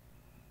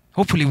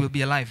 Hopefully we'll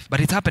be alive,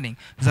 but it's happening.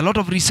 There's a lot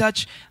of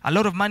research, a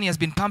lot of money has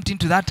been pumped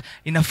into that.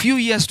 In a few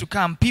years to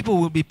come, people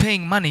will be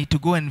paying money to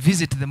go and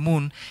visit the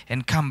moon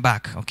and come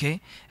back, okay?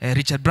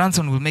 Richard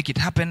Branson will make it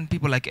happen.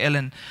 People like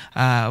Ellen,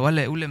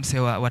 ule mse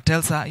wa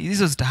Telsa, this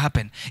was to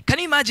happen. Can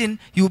you imagine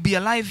you will be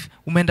alive,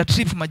 umeenda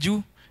trip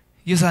majuu,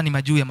 hiyo saa ni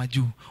majuu ya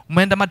majuu.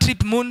 Umeenda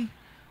matrip moon,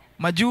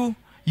 majuu,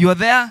 you are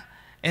there,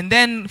 and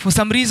then for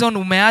some reason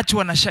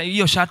umeachwa na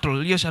hiyo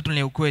shuttle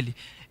ni ukweli.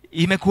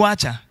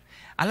 Imekuacha.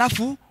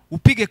 Alafu,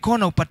 upige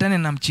kona upatane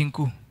na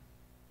mchinku.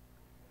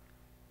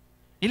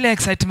 Ile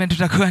excitement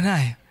utakuwa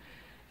nayo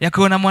ya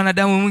kuona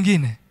mwanadamu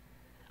mwingine.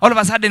 All of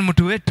a sudden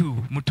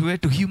mtu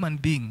wetu human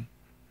being.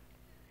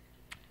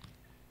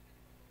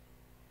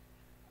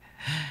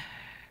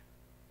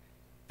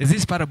 There's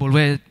this parable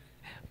where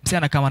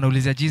msichana kama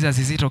anaulizia Jesus,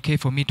 is it okay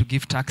for me to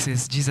give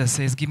taxes? Jesus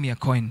says, give me a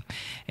coin.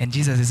 And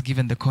Jesus is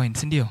given the coin.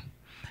 Sindio?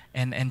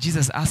 And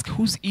Jesus asks,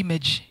 whose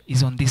image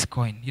is on this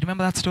coin? You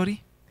remember that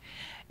story?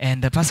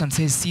 And the person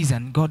says Caesar,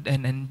 and God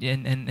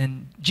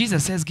and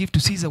Jesus says, give to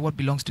Caesar what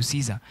belongs to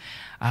Caesar.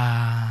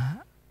 A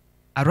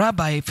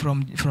rabbi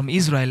from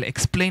Israel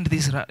explained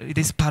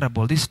this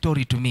parable, this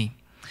story to me.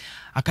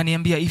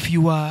 Akaniambia, if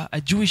you are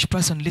a Jewish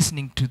person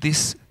listening to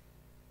this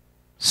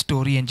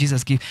story and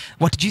Jesus give,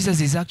 what Jesus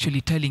is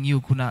actually telling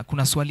you,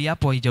 kuna swali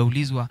hapo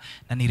haijaulizwa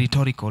na ni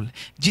rhetorical.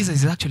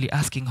 Jesus is actually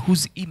asking,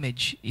 whose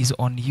image is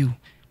on you?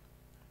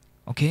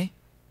 Okay?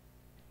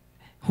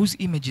 Whose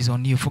image is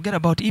on you? Forget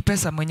about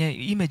pesa mwenye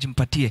image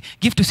mpatie.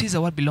 Give to Caesar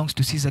what belongs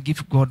to Caesar.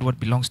 Give God what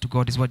belongs to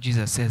God is what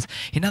Jesus says.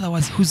 In other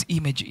words, whose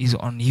image is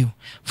on you?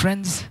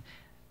 Friends,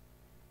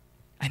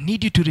 I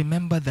need you to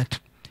remember that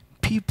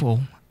people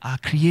are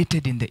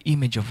created in the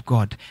image of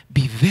God.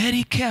 Be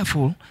very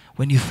careful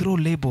when you throw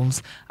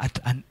labels at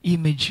an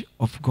image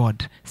of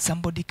God.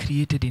 Somebody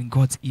created in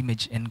God's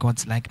image and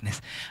God's likeness.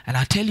 And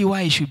I'll tell you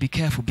why you should be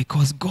careful.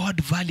 Because God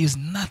values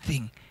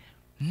nothing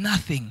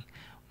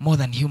more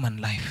than human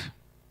life.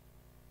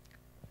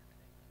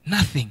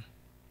 Nothing.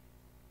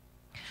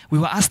 We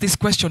were asked this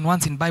question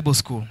once in Bible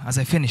school as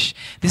I finish.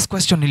 This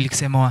question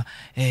nilisemewa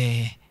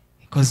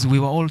because we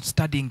were all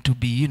studying to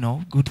be,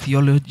 good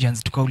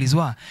theologians.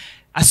 Tukaulizwa,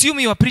 assume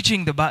you are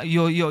preaching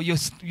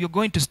you're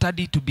going to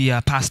study to be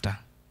a pastor.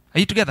 Are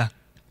you together?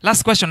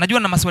 Last question. Najua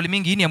na maswali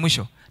mingi, hii ni ya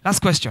mwisho.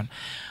 Last question.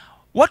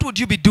 What would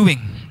you be doing?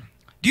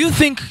 Do you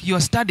think you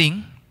are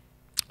studying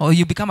or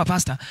you become a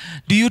pastor?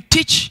 Do you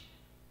teach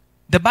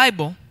the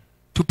Bible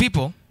to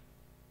people?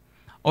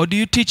 Or do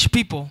you teach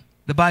people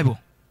the Bible?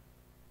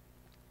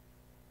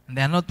 And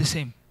they are not the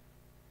same.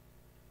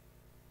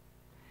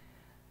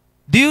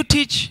 Do you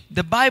teach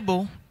the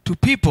Bible to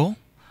people?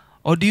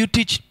 Or do you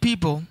teach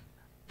people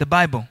the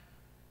Bible?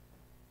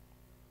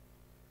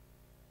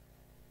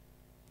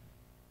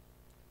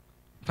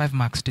 5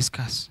 marks,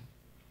 discuss.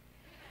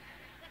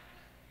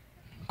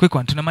 Quick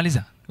one,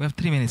 tunamaliza. We have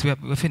 3 minutes,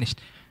 we're finished.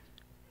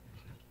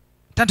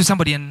 Turn to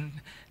somebody and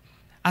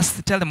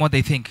tell them what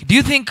they think. Do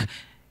you think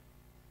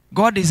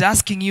God is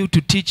asking you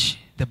to teach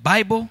the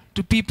Bible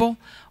to people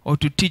or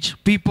to teach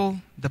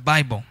people the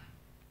Bible?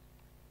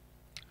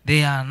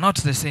 They are not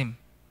the same.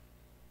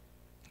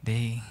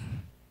 The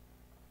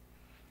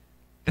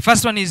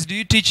first one is, do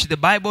you teach the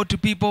Bible to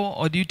people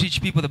or do you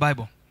teach people the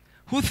Bible?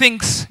 Who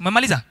thinks,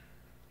 mamaliza?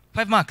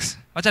 5 marks.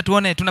 Wacha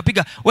tuone,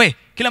 tunapiga. We,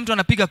 kila mtu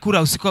anapiga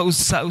kura,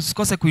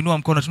 usikose kuinua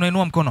mkono.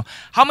 Tunainua mkono.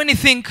 How many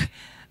think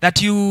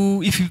that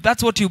if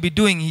that's what you'll be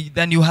doing,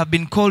 then you have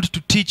been called to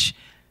teach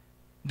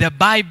the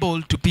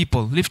Bible to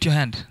people? Lift your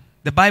hand.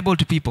 The Bible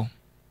to people.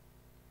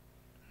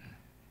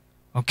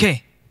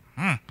 Okay.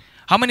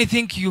 How many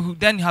think you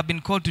then have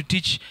been called to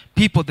teach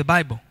people the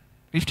Bible?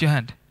 Lift your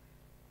hand.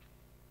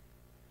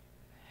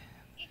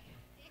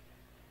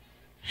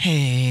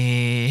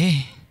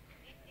 Hey.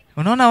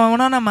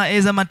 Unaona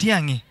maeza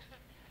Matiangi?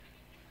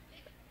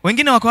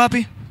 Wengine wako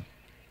wapi?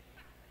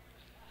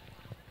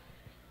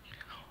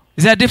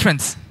 Is there a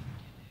difference?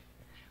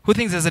 Who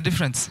thinks there's a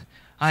difference?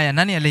 Aya,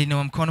 nani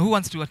aliyeinua mkono? Who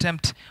wants to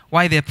attempt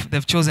why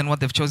they've chosen what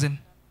they've chosen?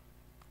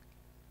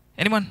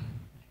 Anyone?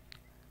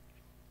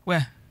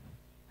 Where?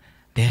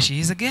 There she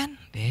is again.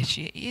 There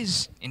she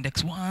is.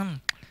 Index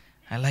 1.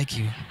 I like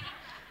you.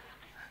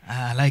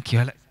 I like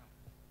you.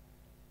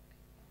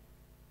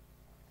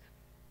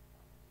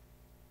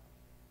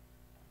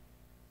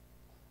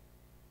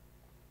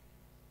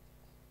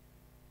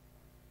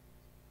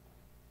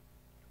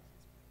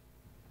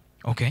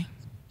 Okay.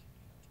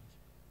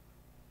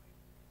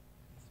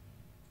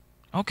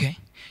 Okay.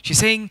 She's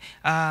saying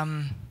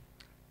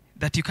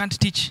that you can't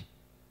teach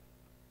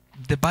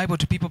the Bible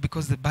to people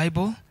because the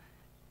Bible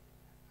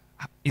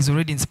is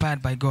already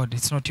inspired by God.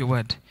 It's not your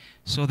word.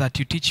 So that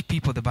you teach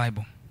people the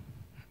Bible.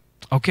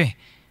 Okay.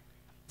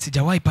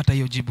 Sijawahi pata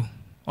hiyo jibu.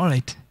 All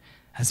right.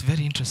 That's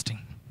very interesting.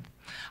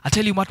 I'll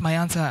tell you what my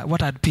answer,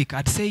 what I'd pick.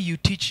 I'd say you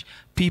teach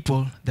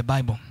people the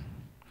Bible.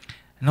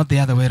 Not the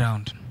other way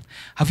around.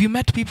 Have you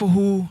met people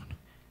who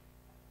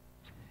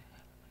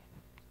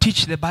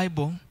teach the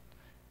Bible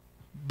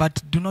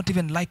but do not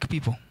even like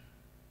people?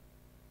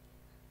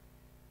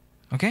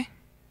 Okay?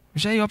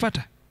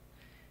 Ushaiwapata?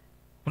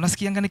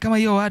 Unasikianga ni kama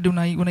hiyo word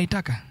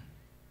unaitaka?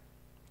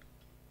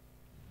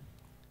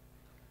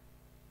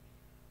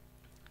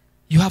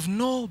 You have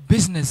no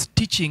business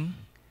teaching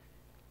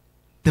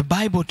the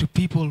Bible to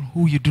people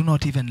who you do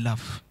not even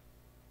love.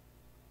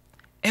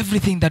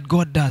 Everything that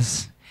God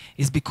does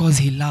is because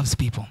he loves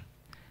people.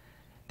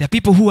 There are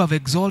people who have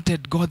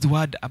exalted God's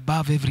word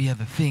above every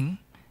other thing.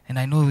 And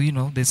I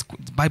know, there's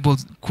Bible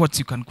quotes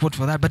you can quote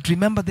for that. But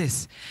remember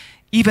this.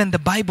 Even the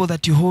Bible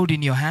that you hold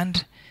in your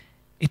hand,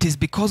 it is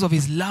because of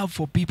his love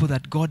for people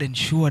that God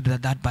ensured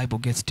that Bible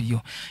gets to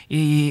you.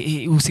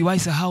 Usiwahi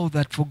sahau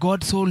that for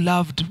God so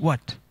loved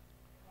what?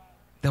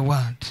 The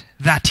world.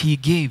 That he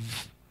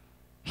gave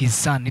his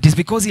son. It is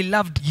because he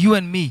loved you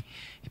and me.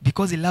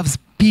 Because he loves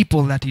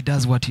people that he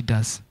does what he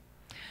does.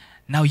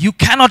 Now you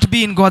cannot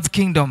be in God's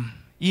kingdom.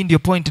 Hii ndio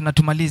point na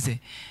tumalize.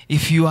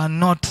 If you are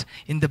not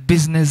in the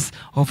business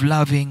of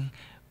loving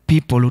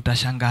people,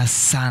 utashangaa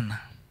sana.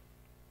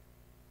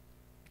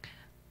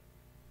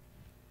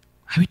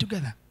 Are we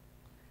together?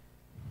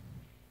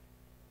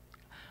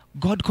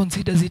 God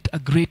considers it a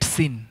great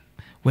sin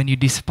when you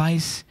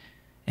despise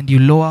and you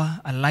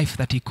lower a life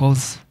that he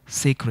calls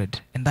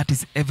sacred. And that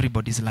is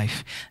everybody's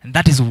life. And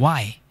that is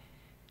why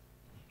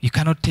you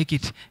cannot take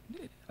it.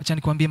 Acha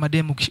nikwambie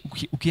mademu,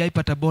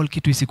 ukiaipata ball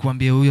kitu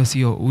isikuambie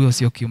huyo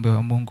sio kiumbe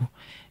wa Mungu.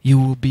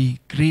 You will be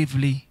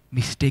gravely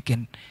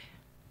mistaken.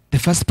 The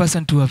first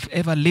person to have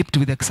ever leaped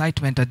with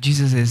excitement at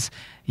Jesus'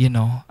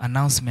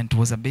 announcement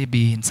was a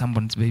baby in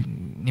someone's baby.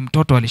 Ni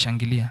mtoto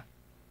alishangilia.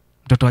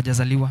 Mtoto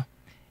hajazaliwa.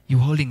 You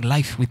holding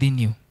life within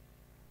you.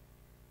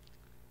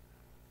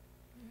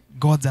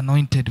 God's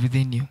anointed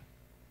within you.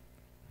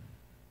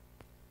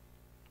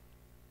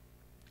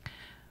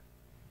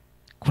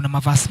 Kuna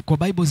mavasi kwa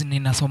Bible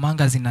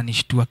ninasomanga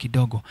zinanishtua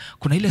kidogo.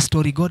 Kuna ile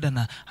story God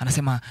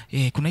anasema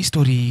kuna hii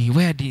story,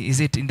 where is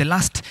it? In the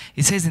last,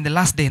 it says in the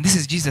last day, and this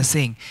is Jesus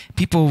saying,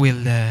 people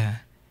will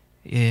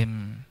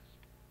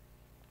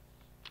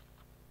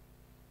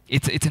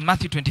it's in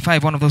Matthew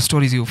 25, one of those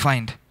stories you'll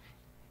find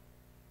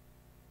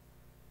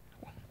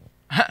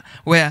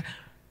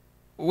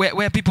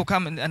where people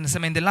come and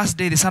say, in the last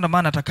day the Son of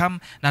Man atakam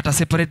na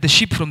ataseparate the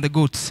sheep from the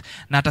goats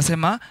na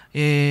atasema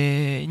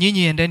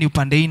nyinyi endeni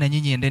upande hii na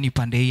nyinyi endeni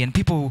upande hii, and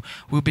people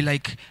will be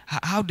like,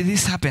 how did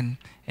this happen?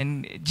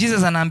 And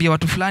Jesus anaambia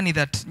watu fulani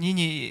that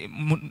nyinyi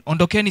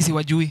ondokeni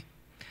siwajui,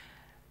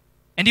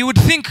 and you would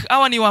think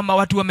hawa ni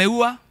watu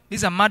wameua.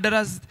 These are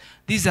murderers,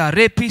 these are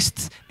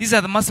rapists, these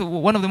are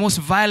one of the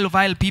most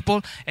vile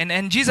people,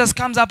 and Jesus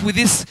comes up with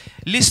this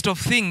list of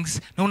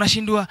things na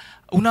unashindwa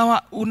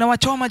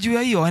unawachoma juu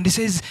ya hiyo, and he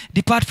says,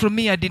 depart from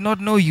me, I did not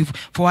know you,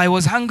 for I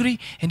was hungry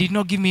and did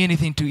not give me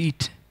anything to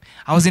eat.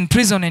 I was in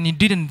prison and you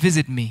didn't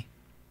visit me.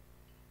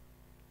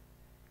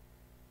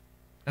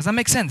 Does that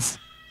make sense?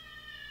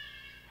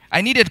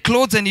 I needed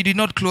clothes and you did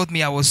not clothe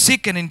me. I was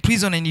sick and in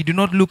prison and you did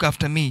not look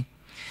after me.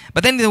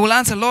 But then they will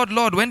answer, Lord,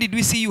 Lord, when did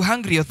we see you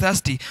hungry or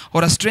thirsty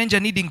or a stranger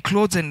needing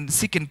clothes and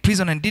sick in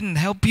prison and didn't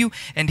help you?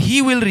 And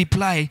he will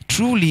reply,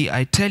 truly,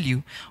 I tell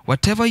you,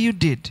 whatever you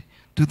did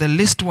to the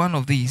least one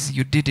of these,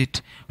 you did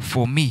it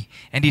for me.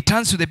 And he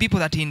turns to the people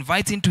that he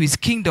invites into his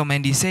kingdom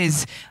and he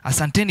says,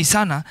 asanteni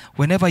sana,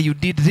 whenever you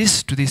did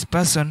this to this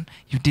person,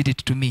 you did it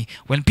to me.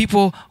 When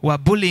people were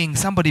bullying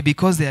somebody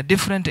because they are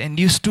different and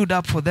you stood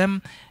up for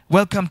them,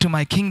 welcome to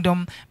my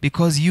kingdom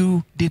because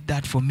you did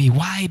that for me.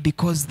 Why?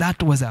 Because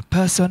that was a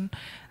person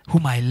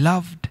whom I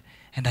loved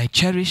and I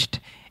cherished,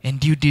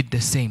 and you did the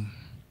same.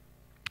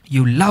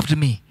 You loved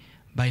me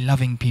by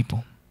loving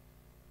people.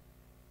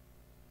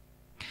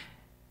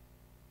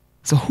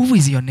 So who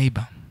is your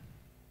neighbor?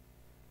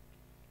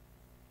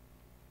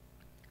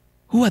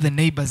 Who are the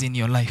neighbors in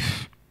your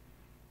life?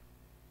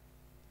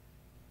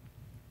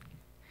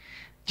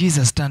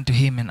 Jesus turned to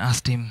him and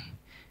asked him,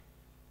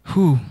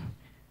 who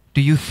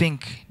do you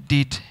think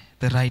did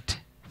the right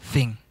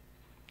thing?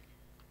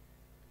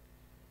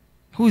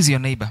 Who is your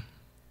neighbor?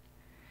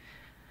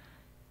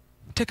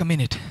 Take a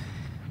minute.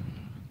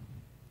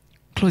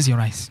 Close your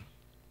eyes.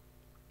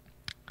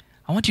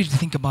 I want you to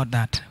think about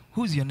that.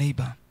 Who's your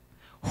neighbor?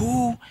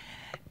 Who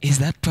is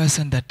that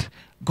person that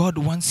God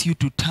wants you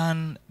to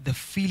turn the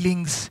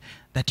feelings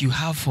that you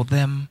have for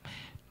them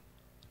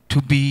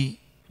to be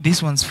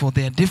these ones for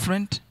they're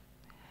different?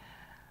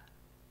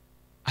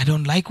 I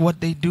don't like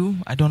what they do.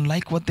 I don't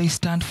like what they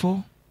stand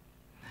for.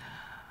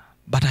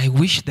 But I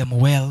wish them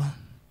well.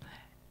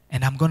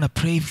 And I'm going to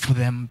pray for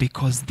them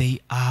because they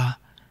are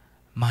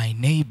my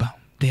neighbor.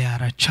 They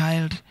are a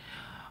child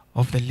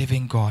of the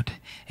living God.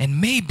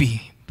 And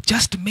maybe,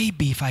 just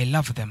maybe if I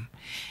love them,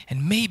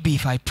 and maybe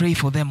if I pray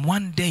for them,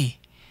 one day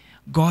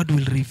God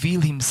will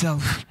reveal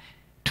himself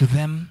to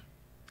them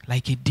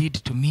like he did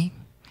to me.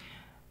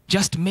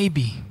 Just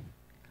maybe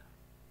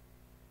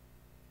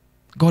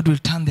God will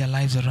turn their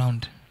lives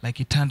around like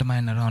he turned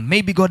mine around.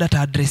 Maybe God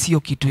ata-address hiyo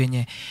kitu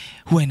yenye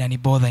huwa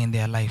inanibother in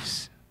their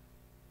lives.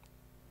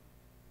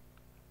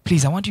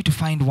 Please, I want you to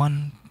find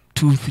 1,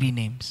 2, 3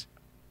 names.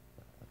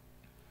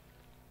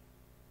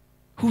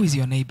 Who is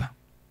your neighbor?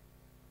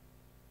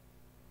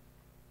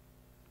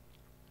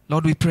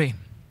 Lord, we pray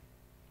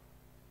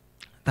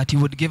that you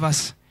would give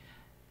us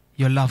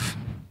your love.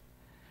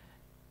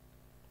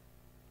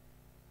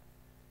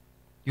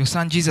 Your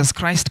Son Jesus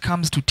Christ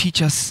comes to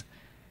teach us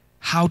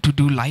how to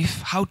do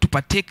life, how to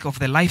partake of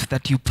the life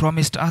that you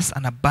promised us,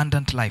 an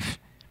abundant life.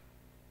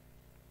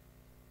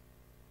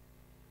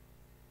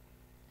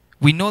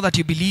 We know that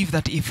you believe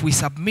that if we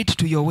submit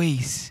to your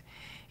ways,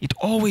 it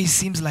always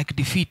seems like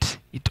defeat.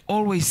 It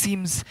always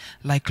seems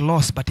like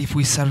loss. But if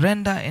we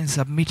surrender and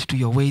submit to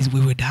your ways,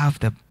 we would have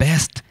the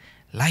best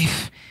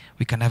life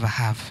we can ever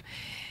have.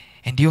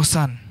 And your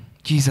Son,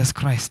 Jesus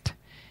Christ,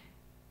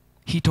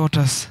 he taught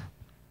us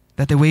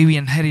that the way we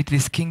inherit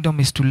this kingdom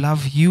is to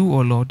love you,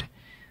 O Lord,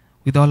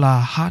 with all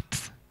our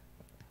heart,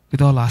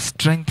 with all our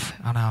strength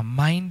and our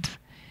mind,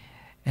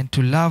 and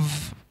to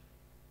love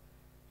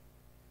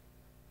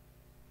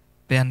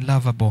the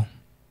unlovable,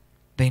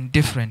 the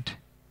indifferent,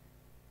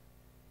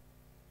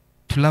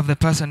 to love the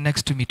person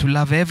next to me, to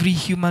love every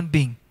human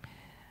being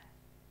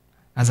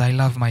as I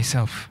love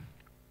myself.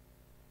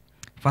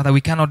 Father, we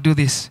cannot do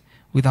this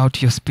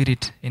without your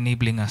Spirit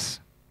enabling us.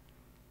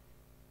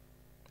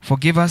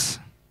 Forgive us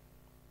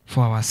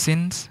for our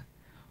sins.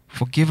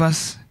 Forgive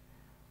us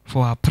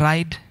for our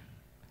pride.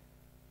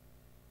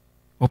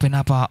 Open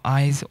up our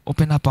eyes,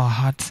 open up our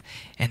hearts,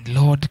 and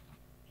Lord,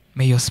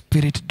 may your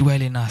Spirit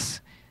dwell in us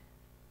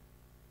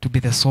to be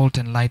the salt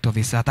and light of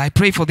this earth. I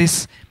pray for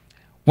this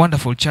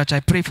wonderful church. I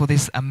pray for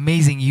this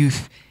amazing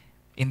youth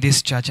in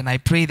this church, and I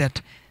pray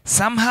that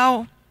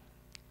somehow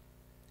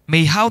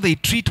may how they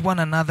treat one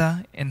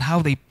another and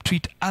how they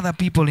treat other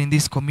people in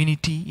this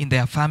community, in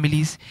their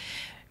families,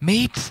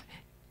 may it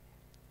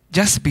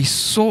just be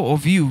so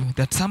of you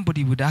that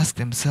somebody would ask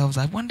themselves,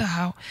 I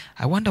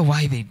wonder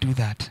why they do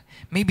that.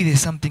 Maybe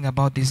there's something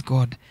about this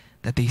God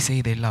that they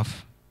say they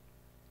love.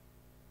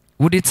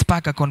 Would it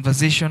spark a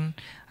conversation,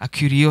 a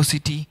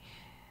curiosity?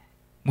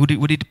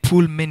 Would it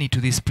pull many to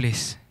this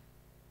place?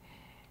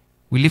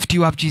 We lift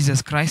you up,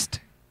 Jesus Christ.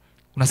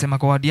 Unasema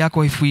kwa wadi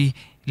yako, if we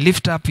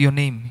lift up your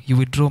name, you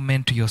will draw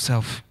men to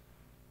yourself.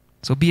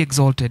 So be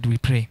exalted, we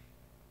pray.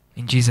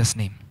 In Jesus'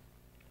 name.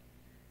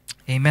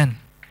 Amen.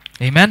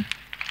 Amen.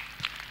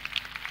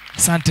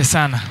 Asante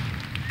sana.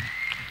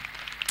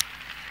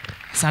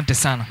 Asante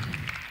sana.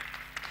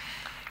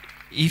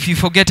 If you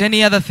forget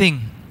any other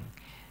thing,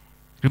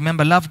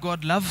 remember, love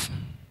God, love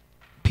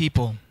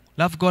people.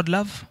 Love God,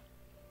 love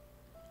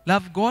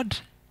God,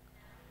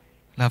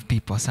 love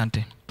people.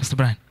 Asante. Pastor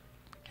Brian,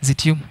 is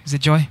it you? Is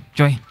it Joy?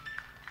 Joy.